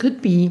 So it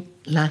could be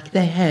like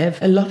they have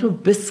a lot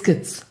of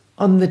biscuits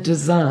on the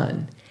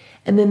design,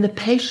 and then the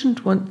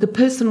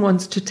person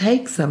wants to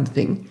take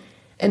something,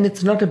 and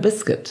it's not a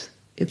biscuit.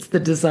 It's the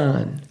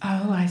design.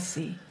 Oh, I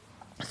see.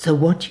 So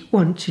what you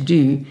want to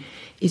do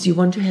is you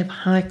want to have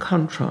high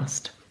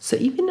contrast. So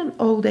even in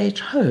old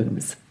age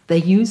homes, they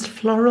use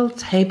floral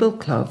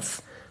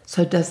tablecloths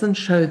so it doesn't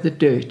show the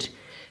dirt.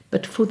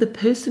 But for the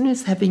person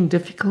who's having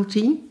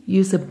difficulty,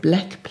 use a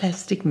black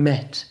plastic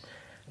mat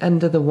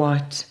under the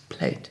white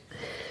plate.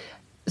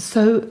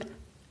 So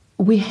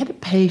we had a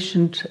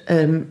patient,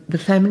 the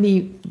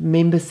family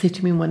member said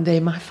to me one day,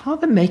 my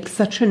father makes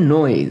such a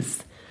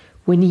noise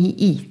when he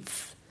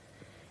eats.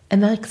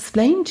 And I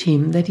explained to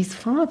him that his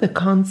father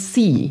can't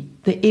see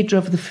the edge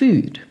of the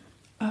food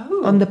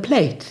on the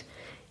plate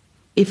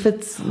if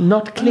it's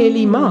not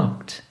clearly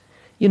marked.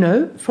 You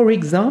know, for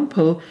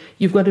example,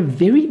 you've got a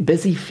very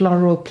busy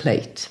floral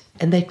plate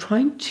and they're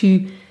trying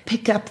to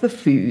pick up the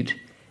food,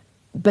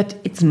 but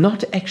it's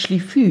not actually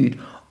food.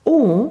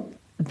 Or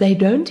they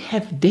don't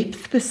have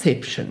depth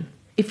perception.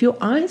 If your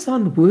eyes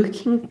aren't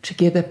working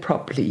together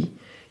properly,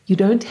 you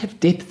don't have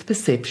depth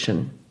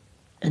perception.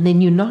 And then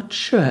you're not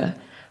sure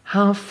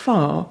how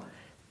far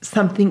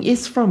something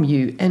is from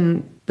you,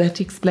 and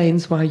that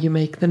explains why you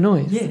make the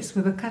noise. Yes,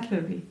 with the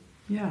cutlery.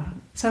 Yeah.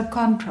 So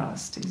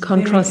contrast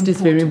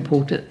is very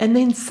important. And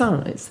then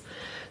size.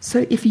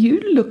 So if you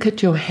look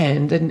at your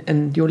hand,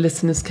 and your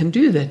listeners can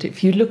do that,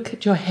 if you look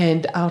at your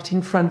hand out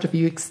in front of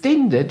you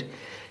extended,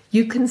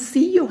 you can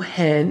see your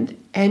hand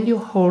and your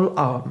whole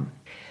arm.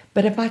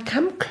 But if I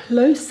come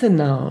closer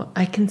now,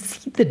 I can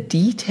see the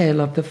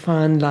detail of the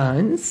fine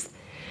lines,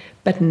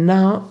 but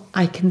now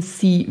I can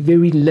see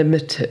very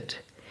limited.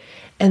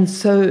 And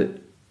so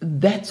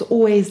that's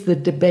always the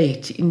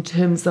debate in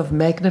terms of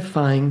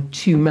magnifying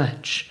too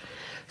much.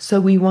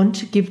 So we want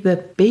to give the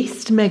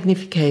best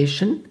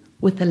magnification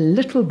with a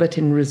little bit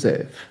in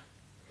reserve.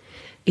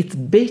 It's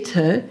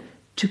better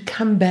to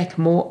come back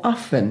more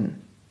often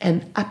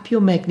and up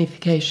your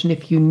magnification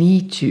if you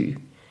need to,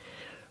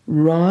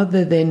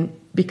 rather than,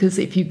 because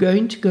if you're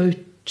going to go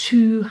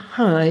too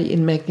high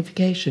in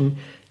magnification,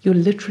 you'll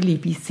literally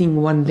be seeing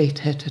one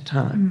letter at a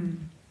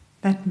time.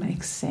 That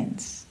makes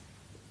sense.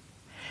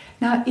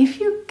 Now, if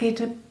you get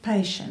a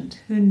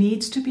patient who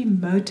needs to be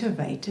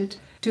motivated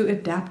to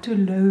adapt to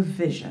low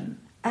vision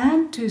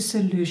and to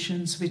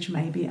solutions which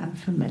may be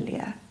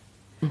unfamiliar,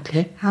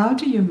 how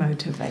do you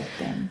motivate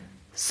them?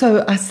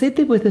 So I said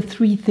there were the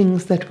 3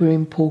 things that were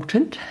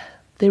important.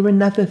 There are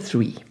another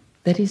 3.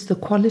 That is the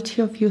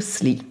quality of your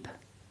sleep,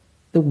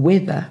 the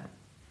weather,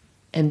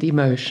 and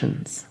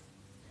emotions.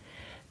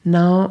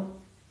 Now,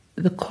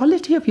 the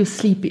quality of your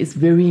sleep is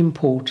very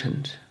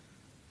important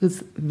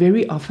because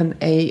very often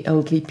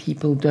elderly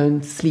people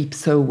don't sleep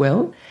so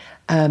well.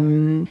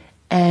 And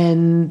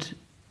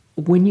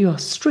when you are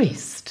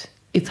stressed,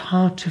 it's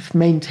hard to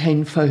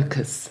maintain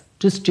focus,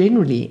 just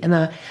generally. And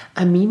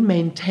I mean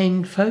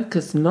maintain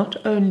focus not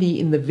only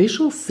in the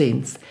visual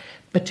sense,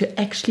 but to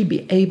actually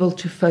be able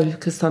to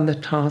focus on the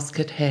task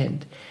at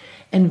hand.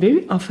 And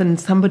very often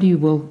somebody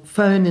will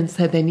phone and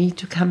say they need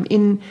to come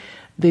in,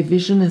 their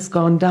vision has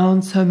gone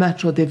down so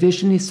much or their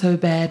vision is so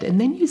bad. And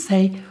then you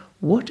say,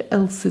 what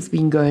else has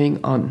been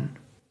going on?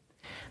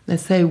 They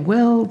say,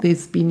 well,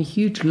 there's been a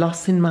huge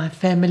loss in my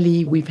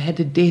family, we've had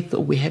a death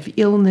or we have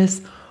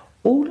illness.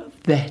 All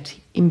of that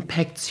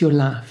impacts your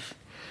life.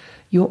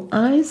 Your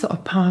eyes are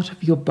part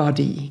of your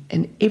body,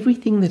 and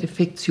everything that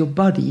affects your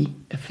body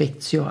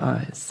affects your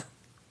eyes.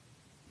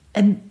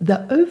 And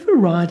the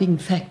overriding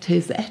factor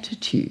is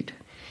attitude,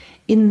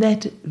 in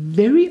that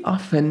very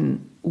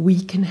often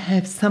we can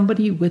have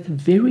somebody with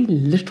very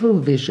little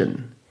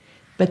vision,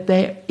 but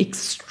they're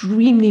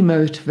extremely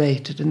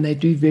motivated and they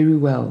do very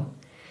well,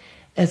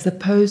 as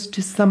opposed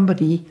to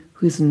somebody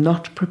who's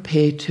not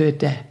prepared to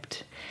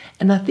adapt.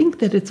 And I think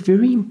that it's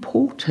very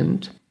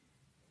important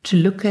to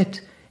look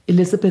at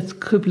Elizabeth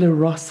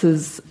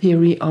Kubler-Ross's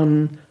theory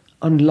on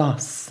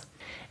loss.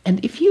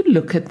 And if you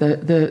look at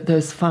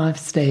those 5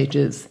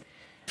 stages,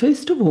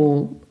 first of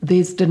all,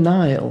 there's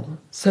denial.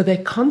 So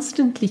they're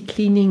constantly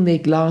cleaning their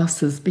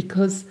glasses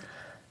because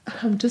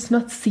I'm just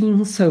not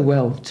seeing so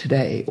well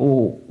today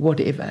or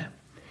whatever.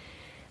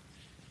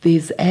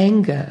 There's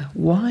anger.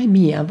 Why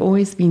me? I've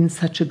always been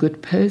such a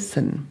good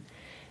person.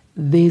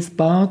 There's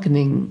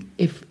bargaining.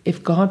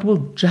 If God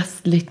will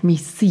just let me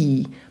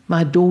see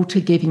my daughter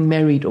getting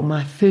married or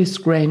my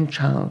first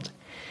grandchild.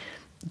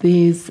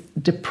 There's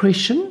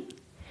depression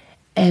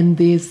and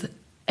there's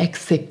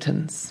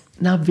acceptance.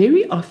 Now,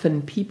 very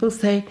often people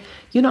say,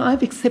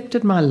 I've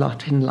accepted my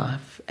lot in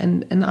life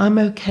and I'm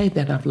okay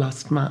that I've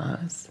lost my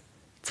eyes.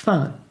 It's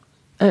fine.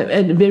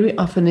 And very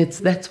often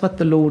that's what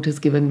the Lord has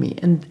given me.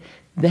 And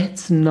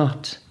that's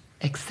not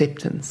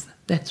acceptance.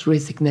 That's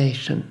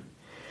resignation.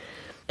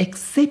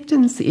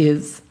 Acceptance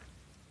is,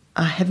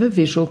 I have a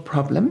visual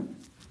problem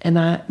and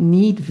I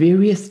need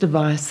various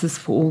devices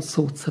for all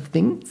sorts of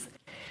things.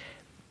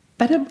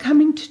 But I'm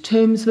coming to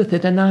terms with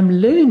it and I'm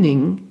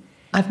learning.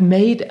 I've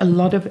made a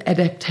lot of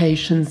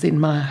adaptations in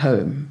my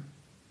home,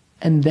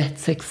 and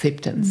that's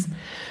acceptance. Mm-hmm.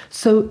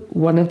 So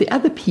one of the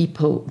other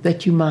people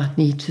that you might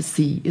need to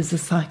see is a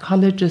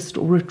psychologist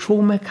or a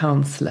trauma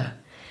counselor.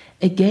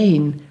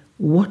 Again,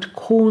 what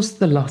caused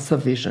the loss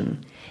of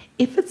vision?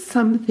 If it's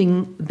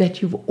something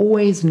that you've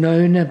always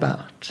known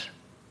about,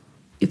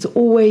 it's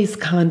always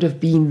kind of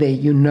been there,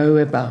 you know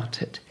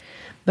about it.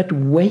 But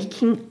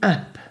waking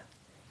up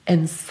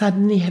and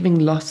suddenly having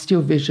lost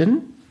your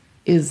vision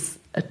is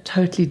a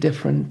totally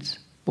different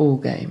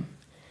ballgame.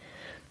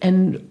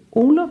 And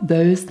all of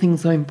those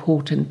things are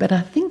important. But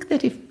I think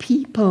that if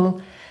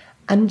people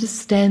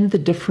understand the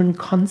different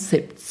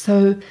concepts,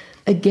 so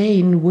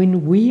again,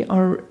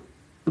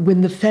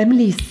 when the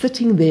family is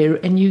sitting there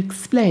and you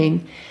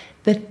explain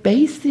that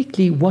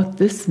basically what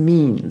this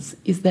means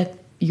is that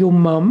your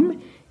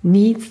mom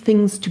needs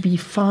things to be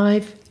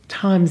 5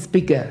 times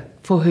bigger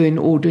for her in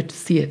order to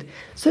see it.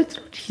 So it's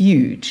not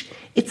huge.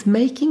 It's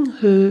making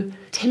her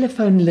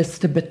telephone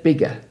list a bit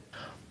bigger.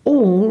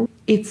 Or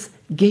it's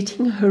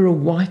getting her a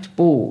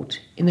whiteboard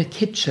in a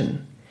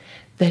kitchen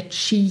that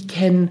she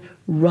can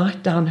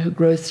write down her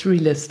grocery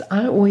list.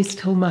 I always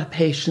tell my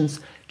patients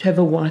to have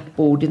a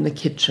whiteboard in the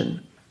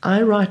kitchen.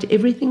 I write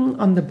everything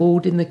on the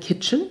board in the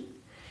kitchen.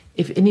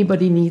 If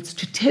anybody needs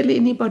to tell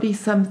anybody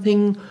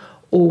something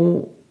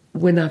or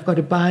when I've got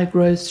to buy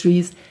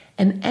groceries,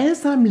 and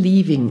as I'm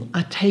leaving,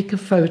 I take a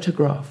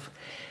photograph.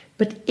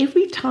 But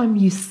every time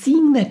you're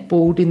seeing that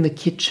board in the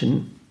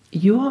kitchen,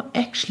 you are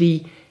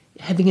actually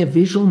having a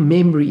visual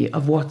memory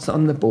of what's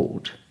on the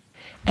board.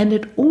 And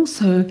it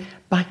also,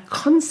 by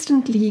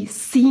constantly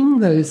seeing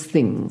those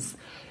things,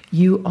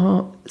 you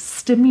are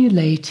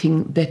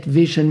stimulating that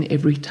vision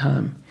every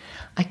time.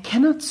 I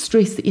cannot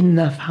stress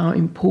enough how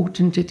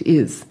important it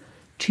is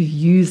to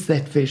use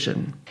that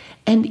vision.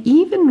 And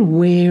even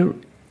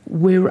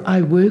where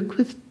I work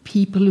with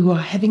people who are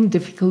having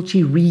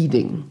difficulty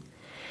reading,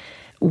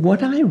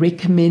 what I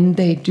recommend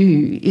they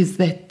do is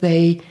that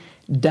they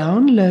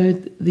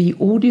download the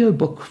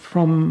audiobook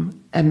from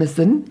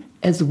Amazon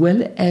as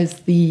well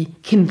as the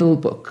Kindle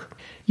book.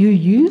 You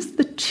use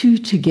the two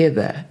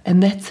together,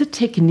 and that's a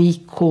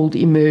technique called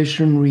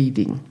immersion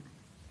reading.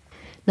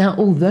 Now,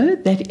 although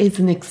that is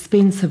an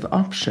expensive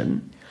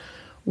option,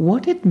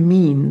 what it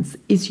means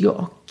is you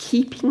are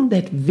keeping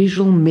that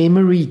visual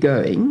memory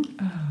going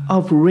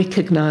of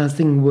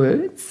recognizing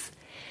words.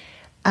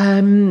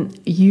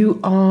 You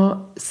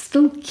are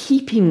still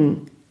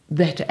keeping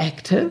that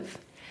active,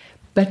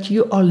 but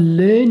you are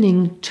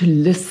learning to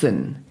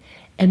listen.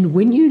 And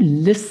when you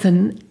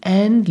listen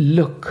and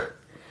look,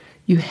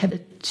 you have a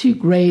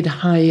 2-grade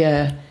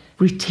higher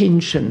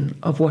retention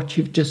of what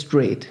you've just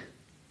read.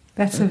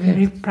 That's a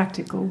very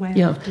practical way.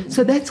 Yeah, of doing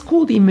so that's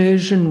called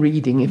immersion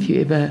reading if you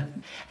ever...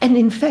 And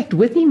in fact,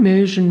 with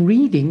immersion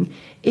reading,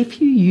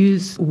 if you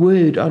use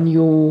Word on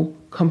your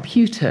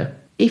computer,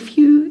 if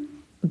you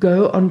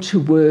go onto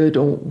Word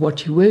or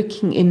what you're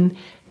working in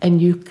and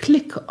you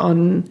click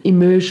on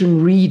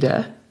immersion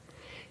reader,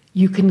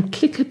 you can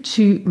click it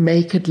to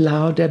make it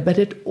louder, but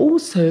it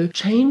also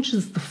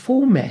changes the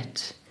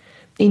format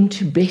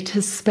into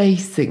better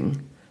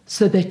spacing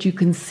so that you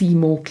can see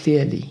more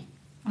clearly.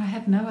 I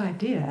had no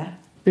idea.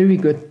 Very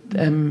good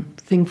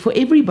thing for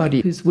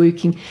everybody who's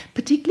working,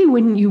 particularly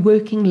when you're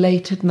working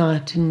late at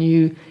night and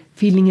you're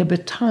feeling a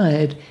bit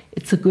tired.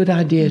 It's a good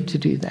idea to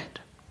do that.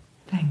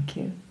 Thank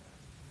you.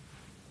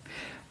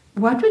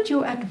 What would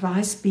your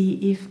advice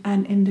be if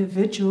an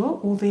individual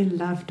or their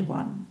loved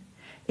one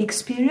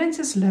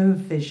experiences low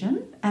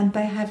vision and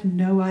they have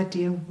no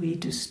idea where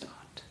to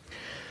start?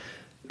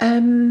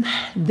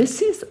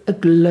 This is a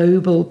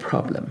global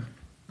problem.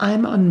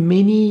 I'm on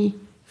many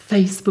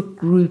Facebook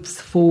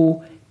groups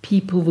for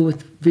people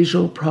with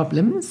visual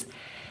problems,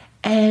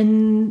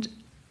 and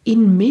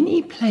in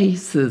many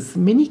places,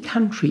 many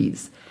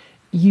countries,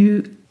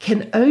 you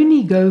can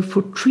only go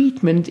for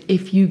treatment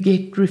if you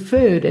get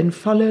referred and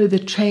follow the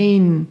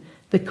chain,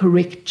 the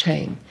correct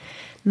chain.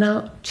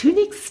 Now, to an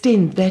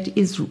extent, that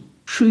is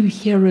true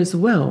here as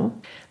well.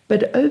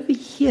 But over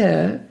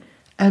here,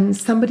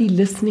 somebody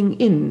listening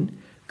in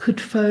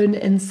could phone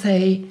and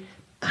say,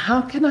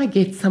 how can I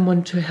get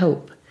someone to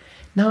help?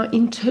 Now,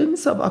 in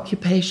terms of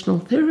occupational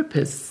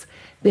therapists,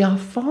 there are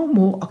far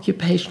more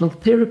occupational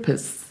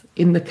therapists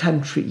in the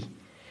country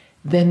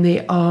than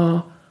there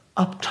are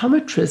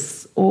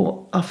optometrists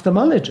or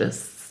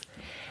ophthalmologists.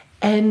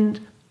 And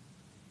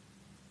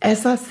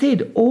as I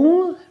said,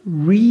 all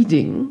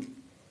reading,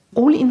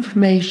 all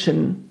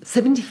information,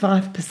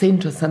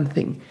 75% or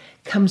something,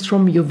 comes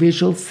from your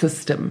visual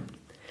system.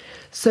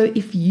 So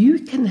if you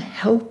can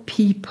help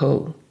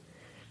people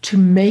to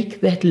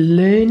make that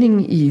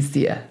learning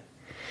easier,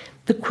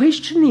 the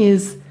question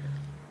is,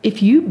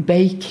 if you're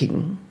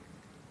baking,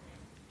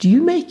 do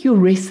you make your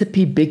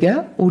recipe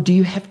bigger or do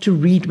you have to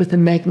read with a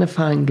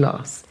magnifying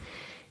glass?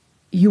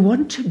 You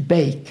want to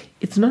bake.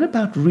 It's not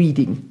about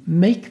reading.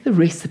 Make the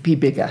recipe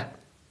bigger.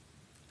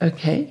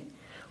 Okay?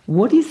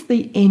 What is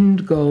the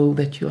end goal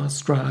that you are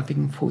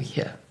striving for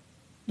here?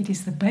 It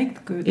is the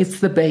baked goods. It's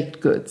the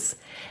baked goods.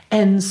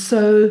 And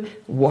so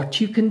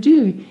what you can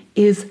do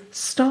is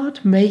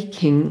start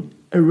making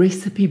a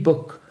recipe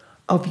book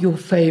of your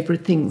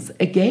favorite things.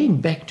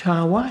 Again, back to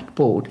our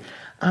whiteboard.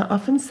 I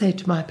often say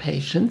to my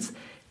patients,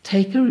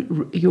 take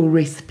your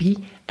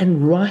recipe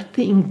and write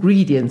the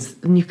ingredients,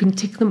 and you can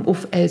tick them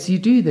off as you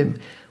do them.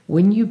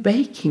 When you're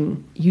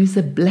baking, use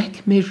a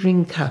black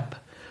measuring cup.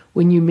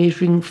 When you're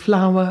measuring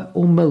flour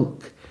or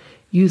milk,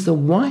 use a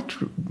white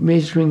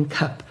measuring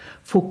cup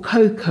for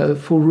cocoa,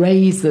 for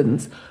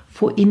raisins,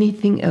 for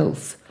anything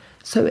else.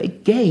 So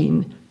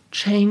again,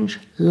 change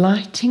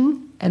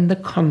lighting and the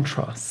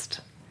contrast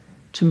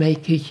to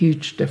make a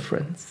huge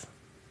difference.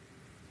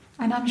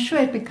 And I'm sure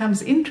it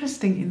becomes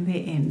interesting in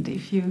the end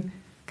if you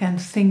can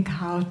think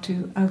how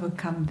to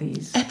overcome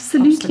these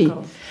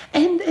obstacles.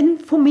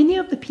 And for many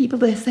of the people,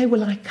 they say,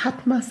 well, I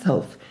cut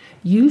myself.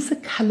 Use a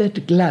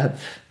colored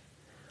glove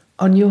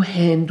on your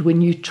hand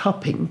when you're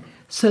chopping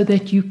so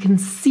that you can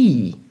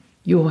see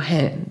your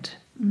hand.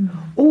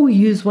 Or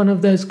use one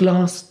of those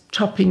glass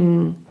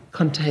chopping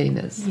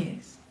containers.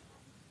 Yes.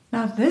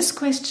 Now, this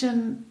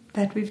question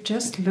that we've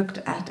just looked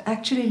at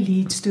actually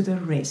leads to the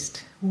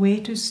rest,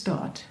 where to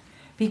start,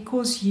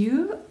 because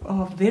you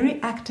are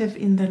very active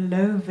in the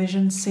Low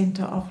Vision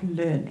Center of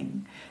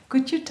Learning.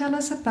 Could you tell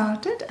us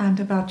about it and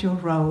about your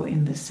role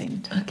in the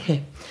center?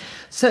 Okay.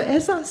 So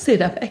as I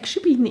said, I've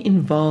actually been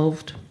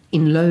involved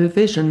in low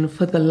vision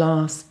for the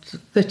last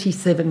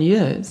 37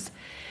 years.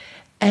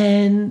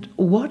 And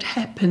what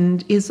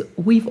happened is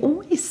we've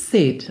always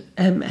said,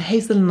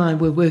 Hazel and I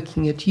were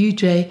working at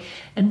UJ,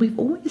 and we've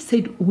always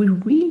said we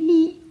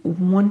really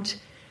want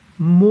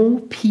more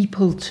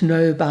people to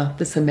know about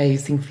this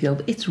amazing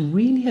field. It's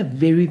really a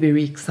very,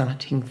 very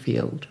exciting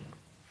field.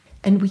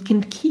 And we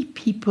can keep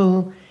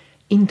people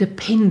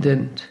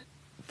independent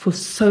for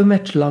so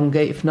much longer,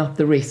 if not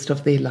the rest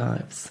of their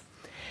lives.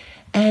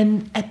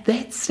 And at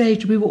that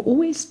stage, we were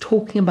always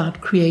talking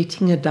about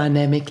creating a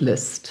dynamic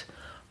list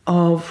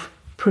of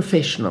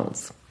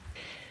professionals.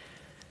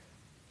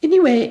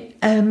 Anyway,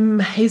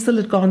 Hazel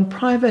had gone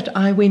private.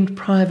 I went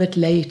private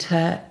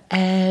later.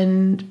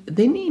 And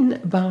then in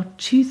about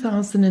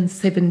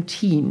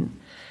 2017,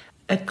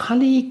 a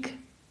colleague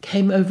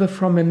came over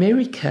from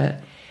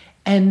America,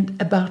 and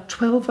about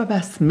 12 of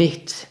us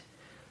met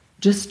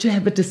just to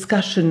have a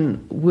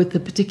discussion with a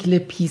particular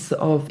piece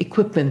of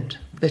equipment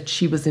that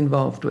she was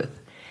involved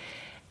with.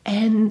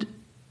 And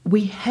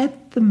we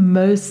had the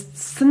most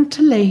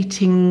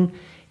scintillating,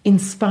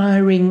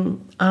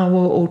 inspiring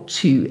hour or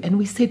two. And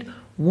we said,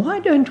 why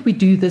don't we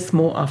do this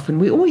more often?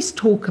 We always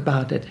talk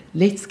about it.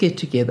 Let's get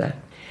together.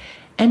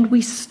 And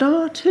we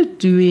started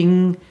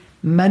doing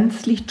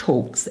monthly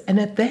talks. And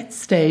at that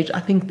stage, I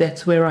think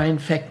that's where I in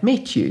fact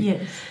met you.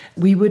 Yes.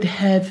 We would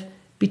have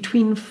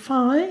between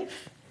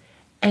 5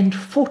 and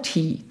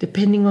 40,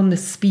 depending on the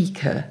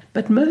speaker.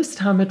 But most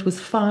time it was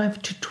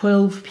 5 to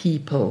 12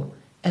 people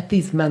at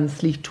these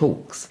monthly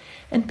talks.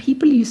 And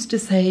people used to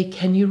say,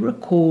 can you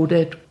record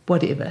it,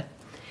 whatever.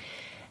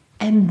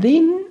 And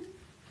then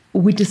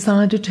we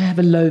decided to have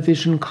a low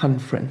vision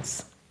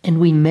conference. And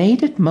we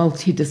made it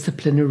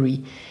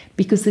multidisciplinary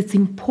because it's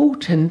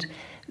important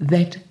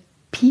that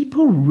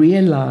people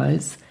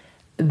realize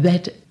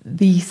that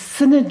the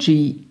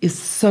synergy is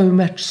so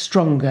much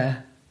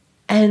stronger.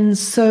 And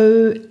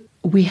so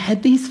we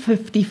had these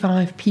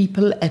 55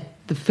 people at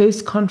the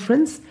first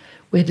conference.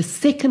 We had a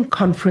second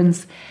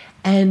conference.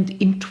 And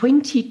in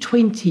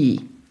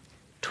 2020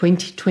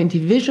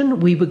 Vision,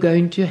 we were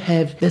going to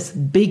have this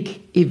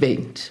big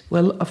event.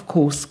 Well, of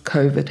course,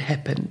 COVID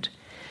happened.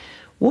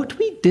 What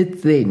we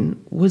did then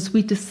was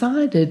we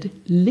decided,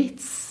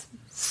 let's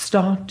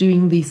start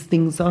doing these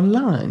things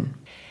online.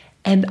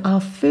 And our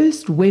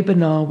first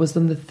webinar was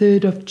on the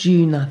 3rd of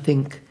June, I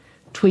think,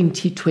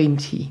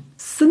 2020.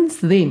 Since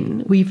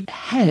then, we've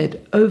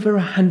had over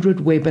 100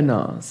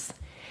 webinars.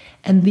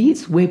 And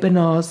these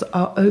webinars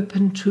are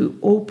open to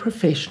all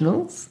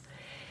professionals,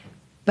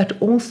 but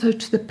also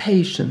to the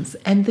patients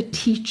and the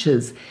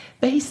teachers,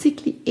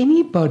 basically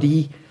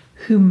anybody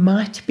who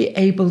might be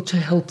able to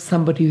help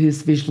somebody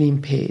who's visually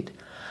impaired.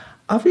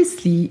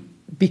 Obviously,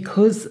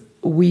 because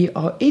we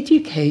are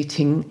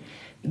educating,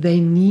 they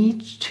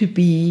need to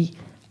be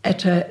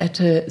at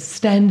a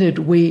standard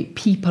where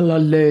people are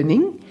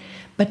learning.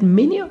 But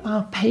many of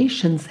our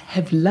patients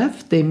have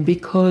loved them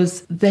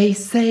because they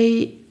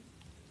say,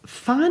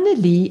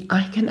 finally,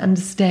 I can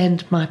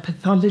understand my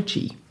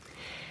pathology.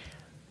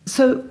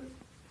 So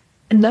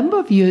a number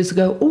of years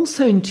ago,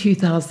 also in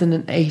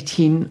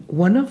 2018,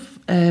 one of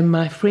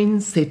my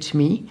friends said to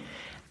me,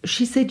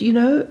 she said,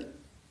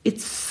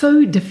 it's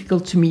so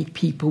difficult to meet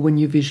people when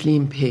you're visually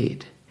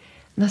impaired.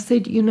 And I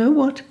said, you know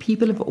what?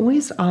 People have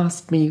always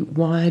asked me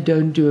why I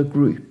don't do a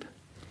group.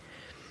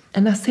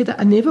 And I said,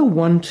 I never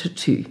wanted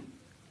to,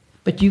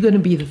 but you're going to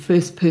be the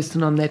first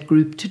person on that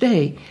group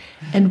today.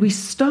 And we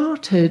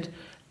started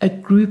a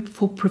group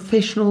for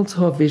professionals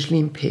who are visually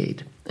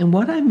impaired. And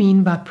what I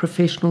mean by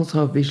professionals who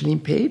are visually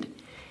impaired,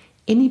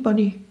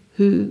 anybody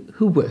who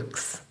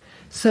works.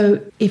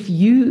 So if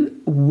you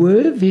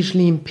were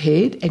visually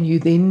impaired and you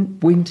then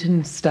went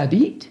and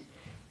studied,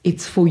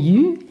 it's for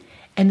you.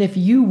 And if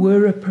you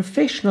were a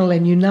professional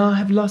and you now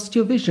have lost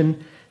your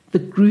vision, the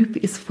group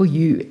is for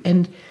you.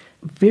 And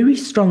very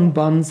strong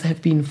bonds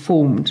have been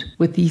formed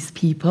with these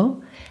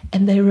people,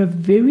 and they're a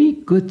very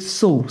good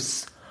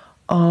source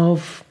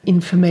of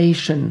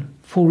information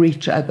for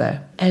each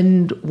other.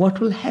 And what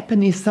will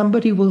happen is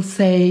somebody will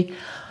say,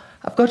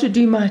 I've got to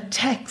do my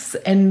tax,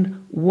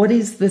 and what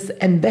is this?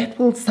 And that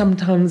will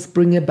sometimes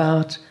bring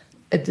about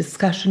a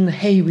discussion,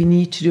 hey, we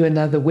need to do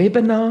another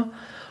webinar,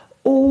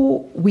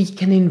 or we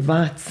can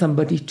invite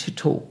somebody to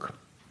talk.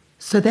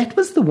 So that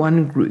was the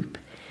one group.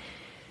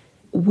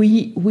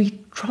 We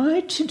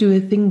tried to do a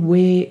thing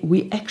where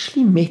we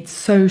actually met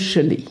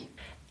socially.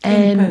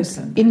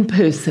 In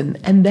person.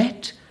 And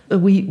that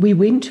we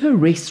went to a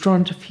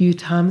restaurant a few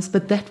times,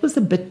 but that was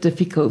a bit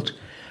difficult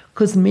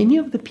because many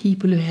of the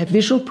people who have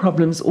visual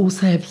problems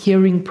also have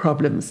hearing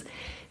problems,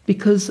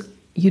 because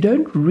you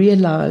don't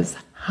realize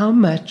how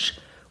much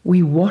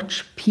we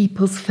watch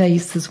people's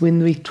faces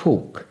when we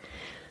talk.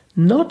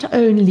 Not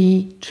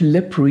only to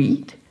lip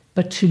read,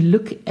 but to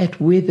look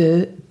at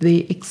whether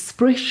the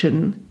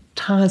expression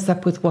ties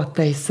up with what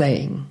they're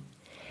saying.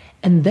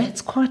 And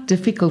that's quite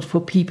difficult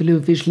for people who are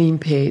visually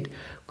impaired,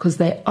 because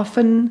they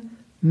often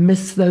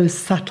miss those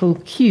subtle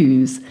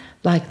cues,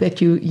 like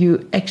that you're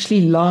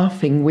actually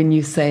laughing when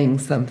you're saying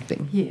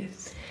something.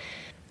 Yes.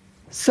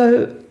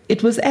 So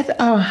it was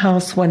at our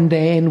house one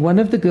day, and one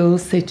of the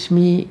girls said to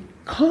me,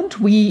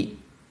 can't we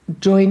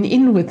join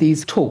in with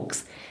these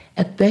talks?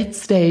 At that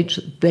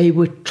stage, they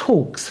were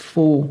talks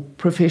for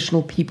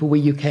professional people where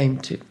you came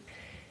to.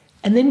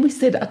 And then we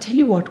said, I'll tell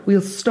you what,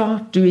 we'll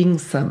start doing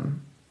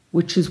some,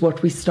 which is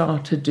what we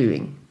started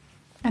doing.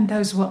 And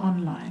those were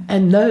online?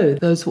 And no,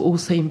 those were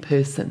also in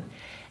person.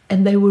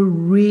 And they were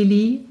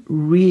really,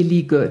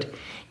 really good.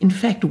 In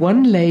fact,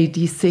 one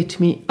lady said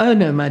to me, oh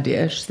no, my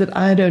dear, she said,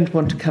 I don't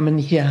want to come and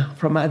hear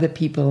from other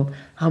people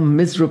how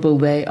miserable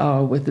they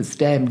are with this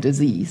damn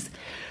disease.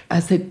 I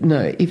said,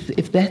 no,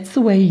 if that's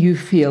the way you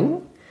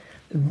feel,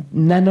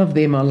 none of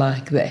them are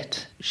like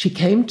that. She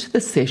came to the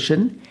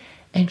session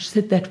and she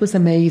said, that was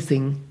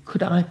amazing.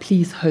 Could I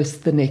please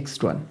host the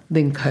next one?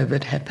 Then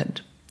COVID happened.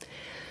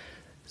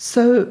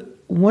 So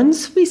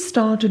once we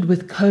started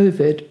with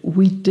COVID,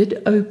 we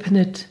did open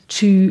it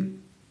to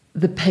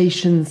the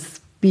patients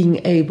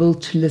being able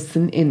to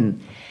listen in.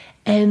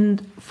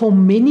 And for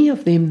many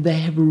of them, they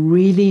have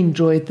really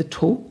enjoyed the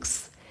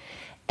talks.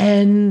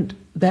 And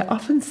they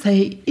often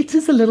say, it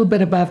is a little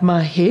bit above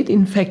my head.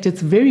 In fact,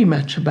 it's very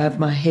much above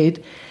my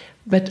head.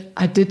 But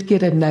I did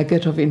get a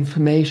nugget of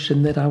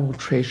information that I will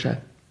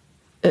treasure.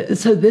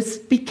 So this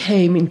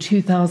became, in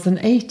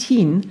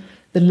 2018,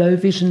 the Low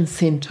Vision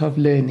Centre of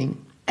Learning.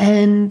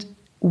 And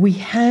we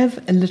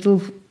have a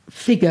little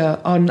figure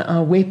on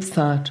our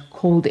website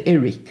called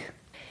Eric.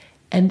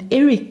 And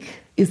Eric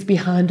is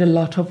behind a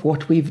lot of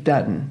what we've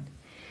done,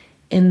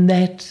 in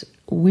that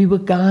we were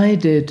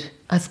guided,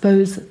 I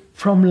suppose,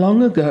 from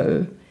long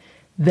ago,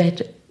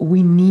 that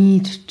we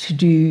need to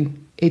do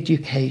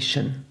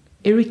education.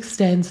 Eric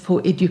stands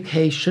for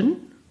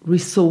education,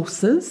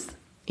 resources,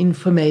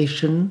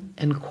 information,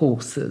 and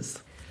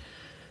courses.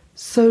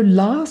 So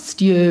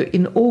last year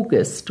in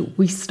August,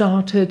 we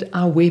started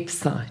our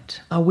website.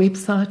 Our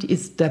website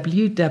is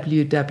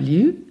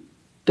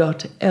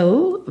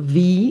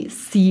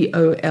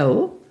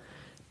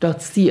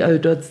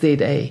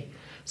www.lvcol.co.za.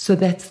 So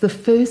that's the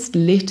first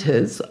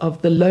letters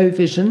of the Low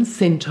Vision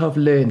Centre of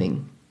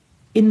Learning.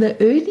 In the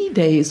early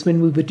days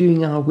when we were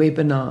doing our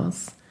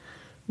webinars,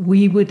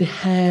 we would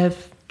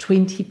have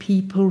 20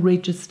 people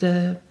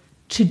register.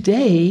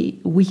 Today,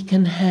 we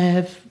can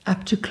have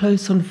up to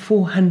close on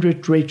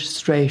 400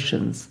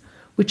 registrations,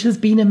 which has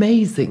been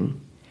amazing.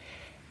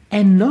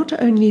 And not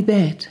only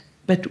that,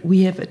 but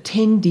we have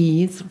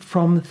attendees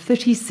from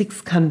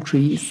 36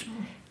 countries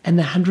and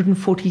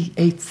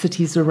 148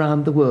 cities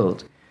around the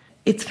world.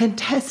 It's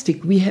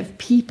fantastic. We have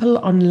people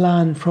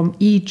online from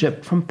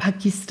Egypt, from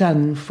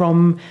Pakistan,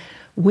 from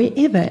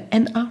wherever,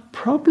 and our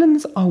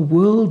problems are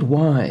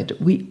worldwide.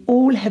 We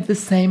all have the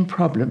same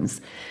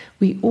problems.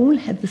 We all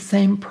have the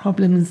same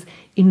problems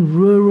in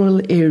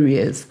rural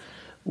areas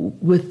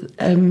with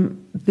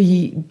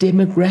the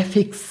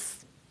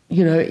demographics,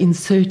 in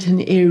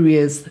certain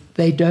areas.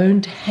 They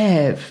don't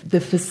have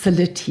the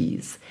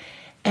facilities.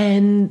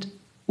 And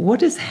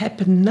what has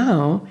happened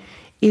now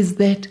is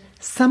that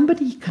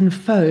somebody can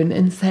phone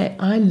and say,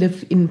 I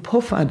live in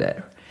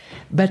Pofadder,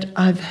 but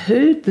I've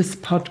heard this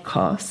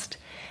podcast,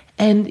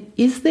 and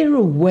is there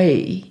a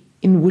way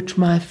in which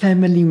my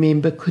family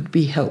member could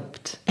be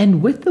helped?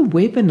 And with the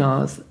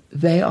webinars,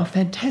 they are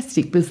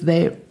fantastic because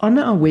they're on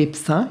our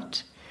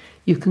website.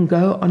 You can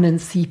go on and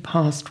see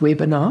past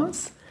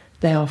webinars.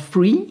 They are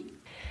free.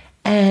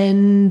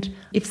 And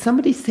if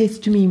somebody says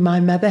to me, my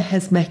mother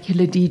has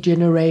macular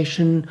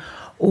degeneration,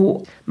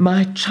 or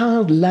my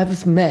child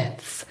loves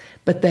maths,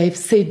 but they've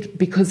said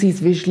because he's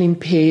visually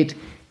impaired,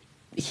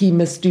 he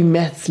must do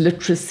maths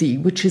literacy,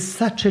 which is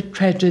such a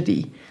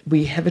tragedy.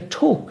 We have a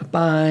talk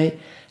by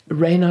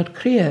Reinhard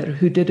Creer,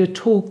 who did a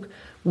talk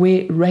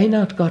where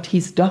Reinhard got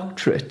his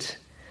doctorate,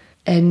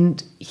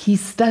 and his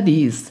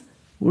studies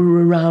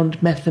were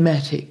around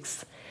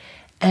mathematics.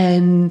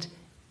 And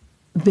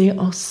there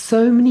are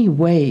so many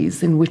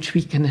ways in which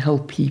we can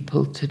help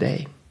people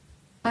today.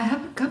 I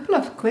have a couple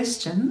of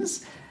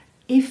questions.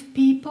 If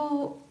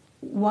people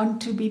want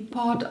to be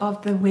part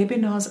of the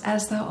webinars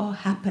as they are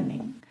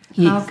happening,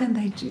 yes. How can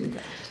they do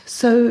that?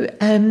 So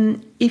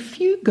if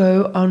you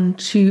go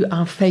onto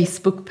our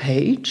Facebook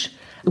page,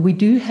 we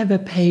do have a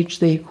page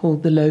there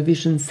called the Low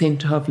Vision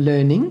Centre of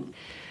Learning.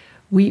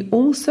 We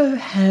also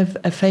have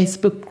a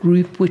Facebook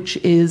group which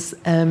is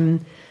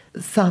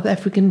South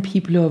African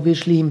people who are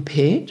visually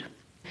impaired.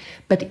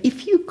 But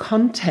if you go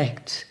on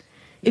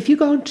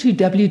to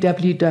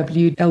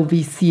www.lvcol,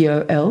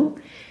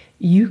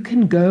 you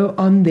can go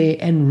on there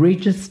and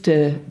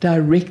register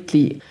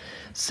directly.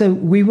 So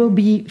we will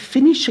be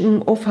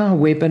finishing off our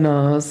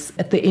webinars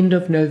at the end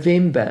of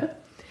November,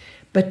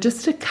 but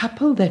just a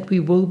couple that we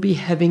will be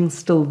having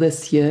still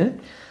this year.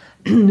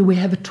 We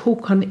have a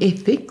talk on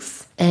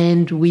ethics,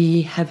 and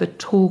we have a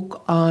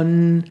talk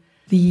on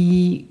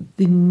the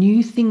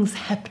new things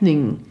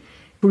happening,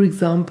 for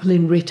example,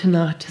 in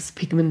retinitis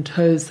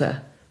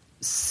pigmentosa.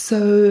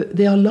 So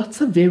there are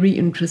lots of very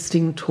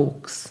interesting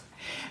talks.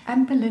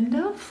 And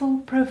Belinda,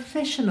 for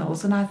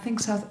professionals, and I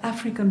think South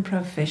African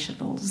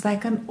professionals, they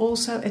can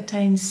also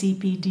attain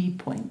CPD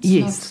points,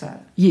 yes. Not so?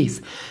 Yes.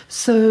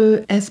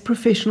 So as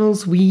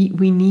professionals, we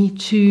need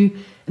to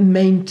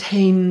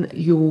maintain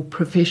your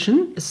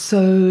profession.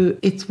 So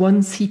it's one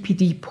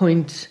CPD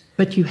point,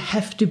 but you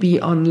have to be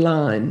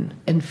online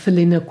and fill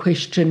in a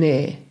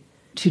questionnaire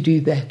to do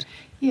that.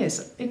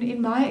 Yes,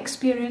 in my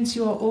experience,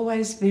 you are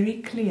always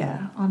very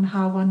clear on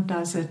how one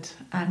does it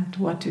and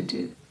what to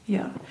do.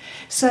 Yeah.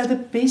 So the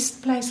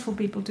best place for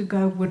people to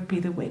go would be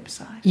the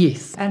website.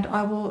 Yes. And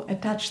I will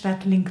attach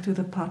that link to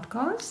the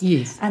podcast.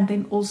 Yes. And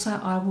then also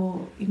I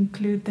will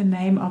include the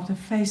name of the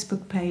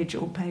Facebook page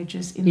or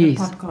pages in yes.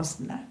 the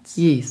podcast notes.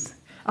 Yes.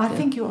 I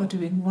think you are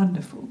doing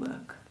wonderful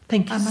work.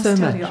 Thank you so much. I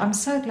must tell you, I'm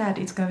so glad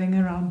it's going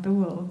around the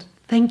world.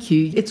 Thank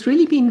you. It's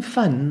really been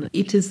fun.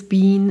 It's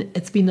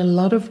been a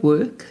lot of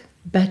work.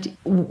 But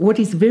what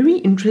is very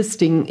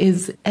interesting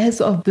is, as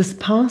of this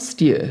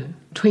past year,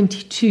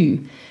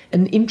 22,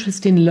 an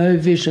interest in low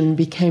vision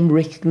became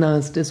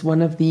recognized as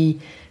one of the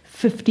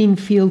 15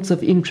 fields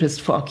of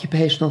interest for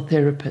occupational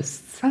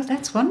therapists. Oh,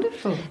 that's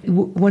wonderful.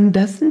 One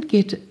doesn't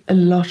get a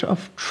lot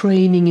of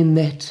training in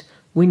that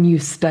when you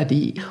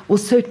study, or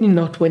certainly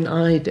not when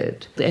I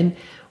did. And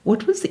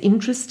what was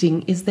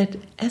interesting is that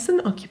as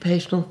an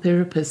occupational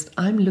therapist,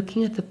 I'm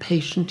looking at the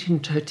patient in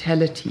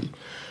totality.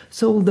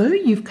 So although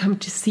you've come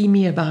to see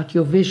me about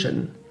your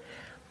vision,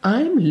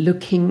 I'm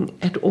looking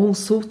at all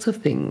sorts of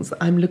things.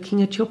 I'm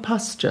looking at your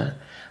posture.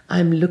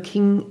 I'm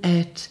looking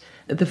at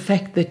the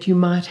fact that you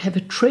might have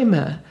a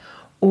tremor,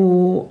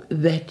 or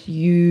that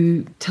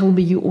you tell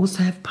me you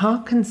also have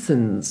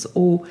Parkinson's,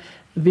 or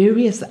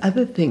various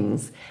other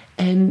things.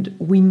 And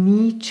we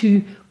need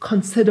to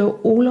consider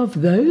all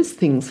of those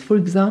things. For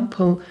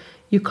example,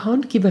 you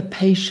can't give a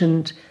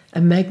patient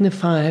a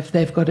magnifier if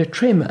they've got a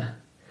tremor.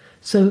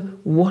 So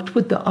what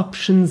would the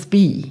options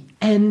be?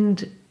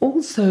 And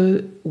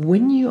also,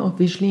 when you are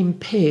visually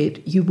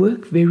impaired, you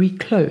work very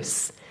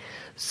close.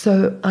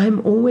 So I'm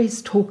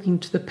always talking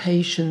to the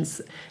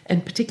patients,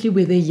 and particularly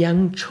with their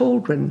young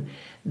children,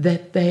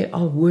 that they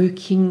are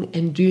working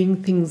and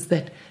doing things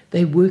that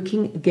they're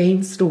working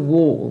against a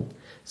wall.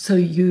 So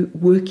you're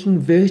working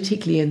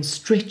vertically and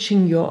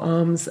stretching your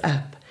arms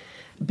up,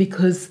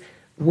 because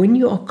when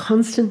you are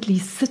constantly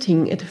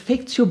sitting, it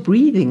affects your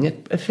breathing,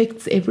 it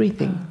affects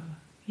everything.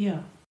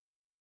 Yeah.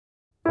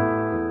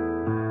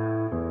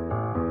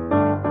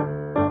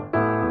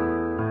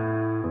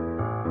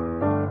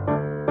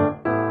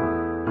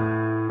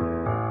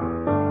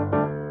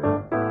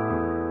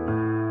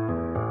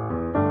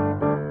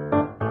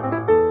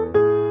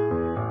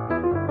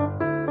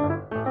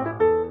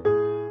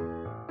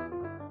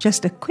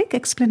 Just a quick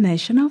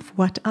explanation of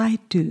what I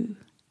do.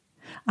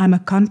 I'm a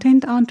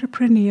content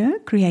entrepreneur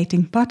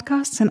creating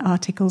podcasts and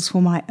articles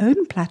for my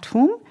own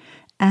platform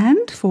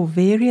and for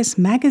various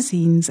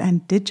magazines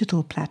and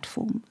digital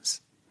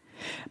platforms.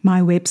 My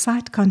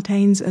website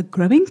contains a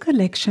growing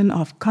collection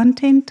of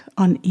content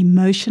on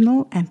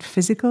emotional and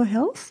physical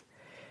health,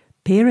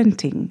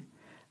 parenting,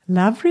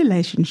 love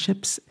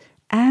relationships,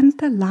 and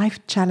the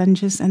life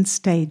challenges and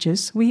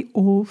stages we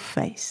all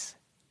face.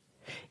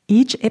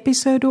 Each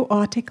episode or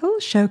article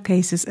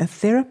showcases a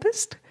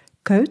therapist,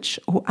 coach,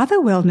 or other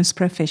wellness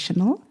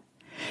professional,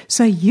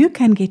 so you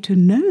can get to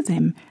know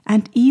them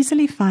and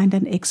easily find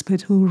an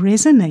expert who will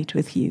resonate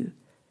with you,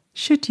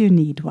 should you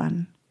need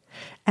one.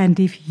 And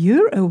if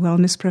you're a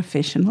wellness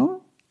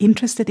professional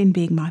interested in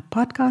being my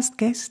podcast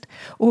guest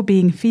or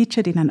being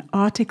featured in an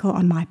article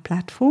on my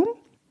platform,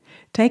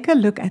 take a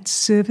look at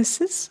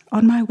services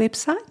on my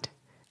website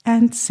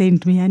and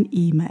send me an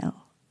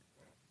email.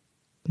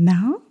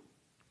 Now,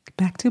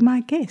 back to my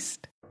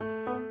guest.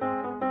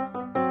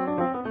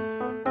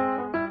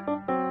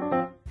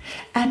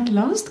 And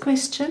last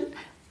question,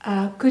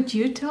 could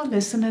you tell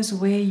listeners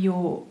where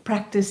your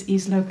practice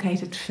is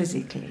located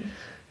physically?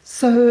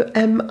 So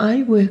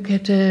I work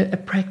at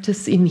a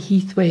practice in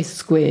Heathway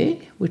Square,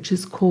 which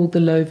is called the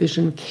Low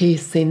Vision Care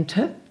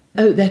Centre.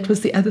 Oh, that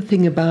was the other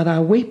thing about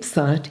our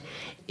website.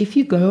 If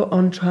you go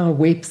onto our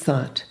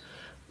website,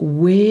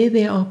 where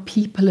there are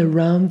people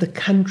around the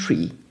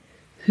country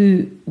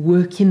who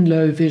work in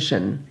low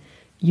vision,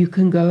 you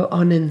can go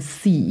on and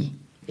see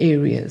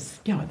areas.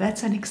 Yeah,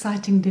 that's an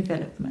exciting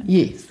development.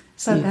 Yes.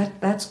 So yes.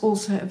 that's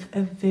also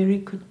a very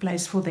good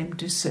place for them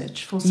to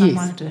search for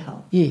someone to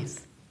help.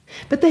 Yes.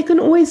 But they can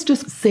always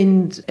just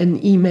send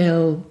an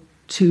email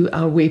to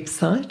our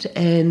website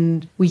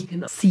and we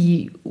can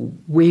see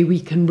where we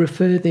can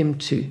refer them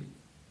to.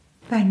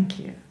 Thank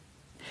you.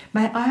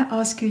 May I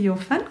ask you your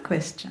fun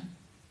question?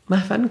 My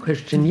fun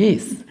question,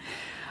 yes.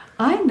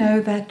 I know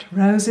that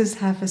roses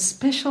have a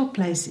special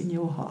place in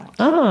your heart.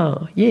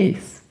 Ah,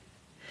 yes.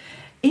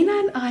 In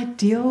an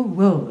ideal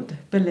world,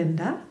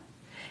 Belinda,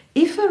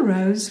 if a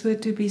rose were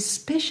to be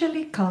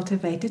specially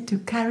cultivated to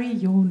carry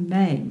your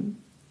name,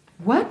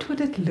 what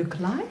would it look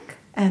like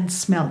and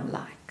smell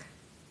like?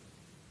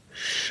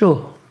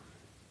 Sure.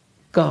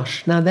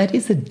 Gosh, now that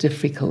is a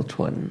difficult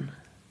one.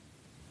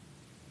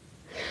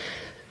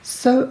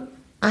 So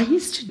I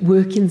used to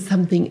work in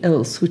something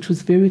else which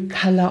was very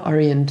colour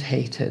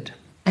orientated.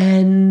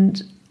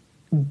 And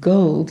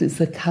gold is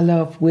the colour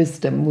of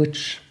wisdom,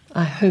 which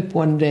I hope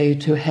one day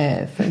to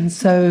have. And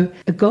so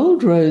a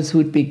gold rose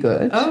would be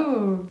good.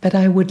 Oh, but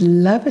I would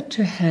love it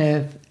to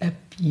have a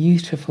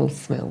beautiful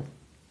smell.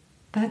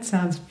 That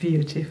sounds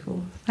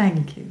beautiful.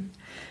 Thank you.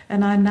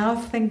 And I now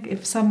think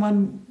if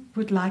someone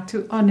would like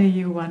to honor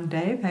you one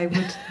day, they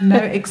would know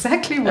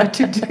exactly what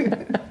to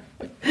do.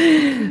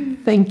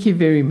 Thank you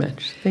very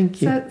much.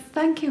 Thank you. So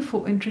thank you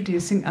for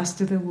introducing us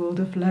to the world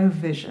of low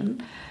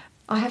vision.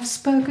 I have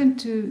spoken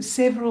to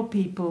several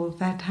people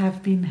that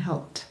have been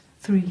helped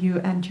through you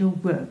and your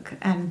work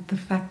and the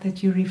fact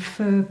that you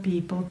refer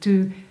people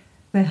to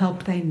the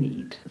help they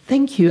need.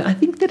 Thank you. I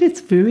think that it's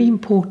very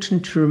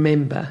important to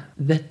remember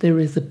that there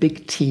is a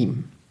big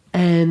team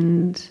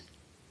and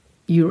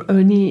you're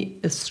only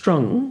as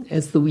strong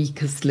as the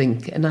weakest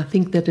link. And I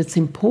think that it's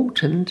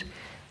important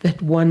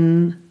that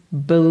one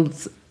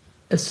builds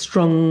a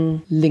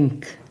strong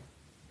link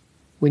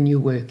when you're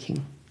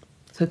working.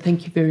 So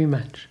thank you very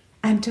much.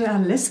 And to our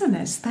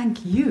listeners,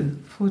 thank you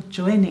for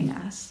joining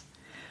us.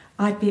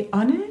 I'd be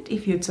honored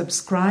if you'd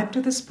subscribe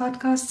to this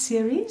podcast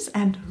series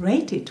and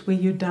rate it where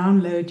you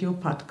download your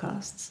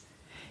podcasts.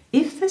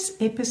 If this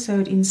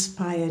episode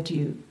inspired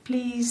you,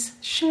 please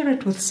share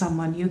it with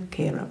someone you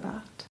care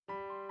about.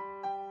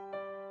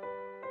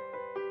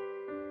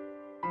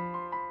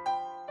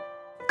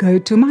 Go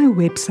to my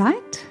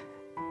website,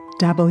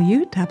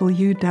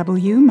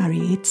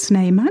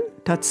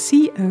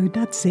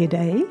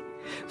 www.marietsneyman.co.za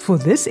for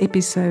this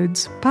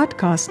episode's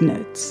podcast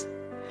notes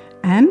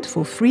and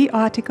for free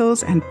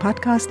articles and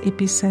podcast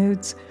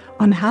episodes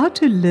on how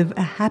to live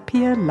a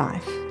happier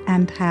life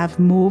and have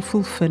more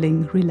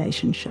fulfilling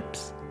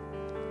relationships.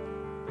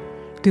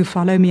 To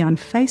follow me on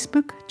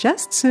Facebook,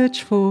 just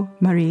search for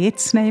Mariette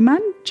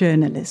Sneyman,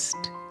 journalist.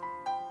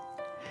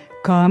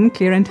 Calm,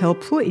 Clear and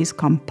Helpful is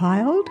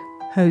compiled,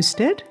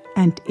 hosted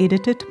and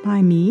edited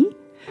by me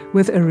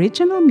with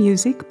original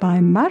music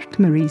by Mart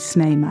Marie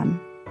Sneyman.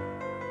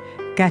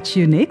 Catch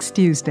you next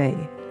Tuesday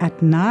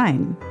at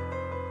 9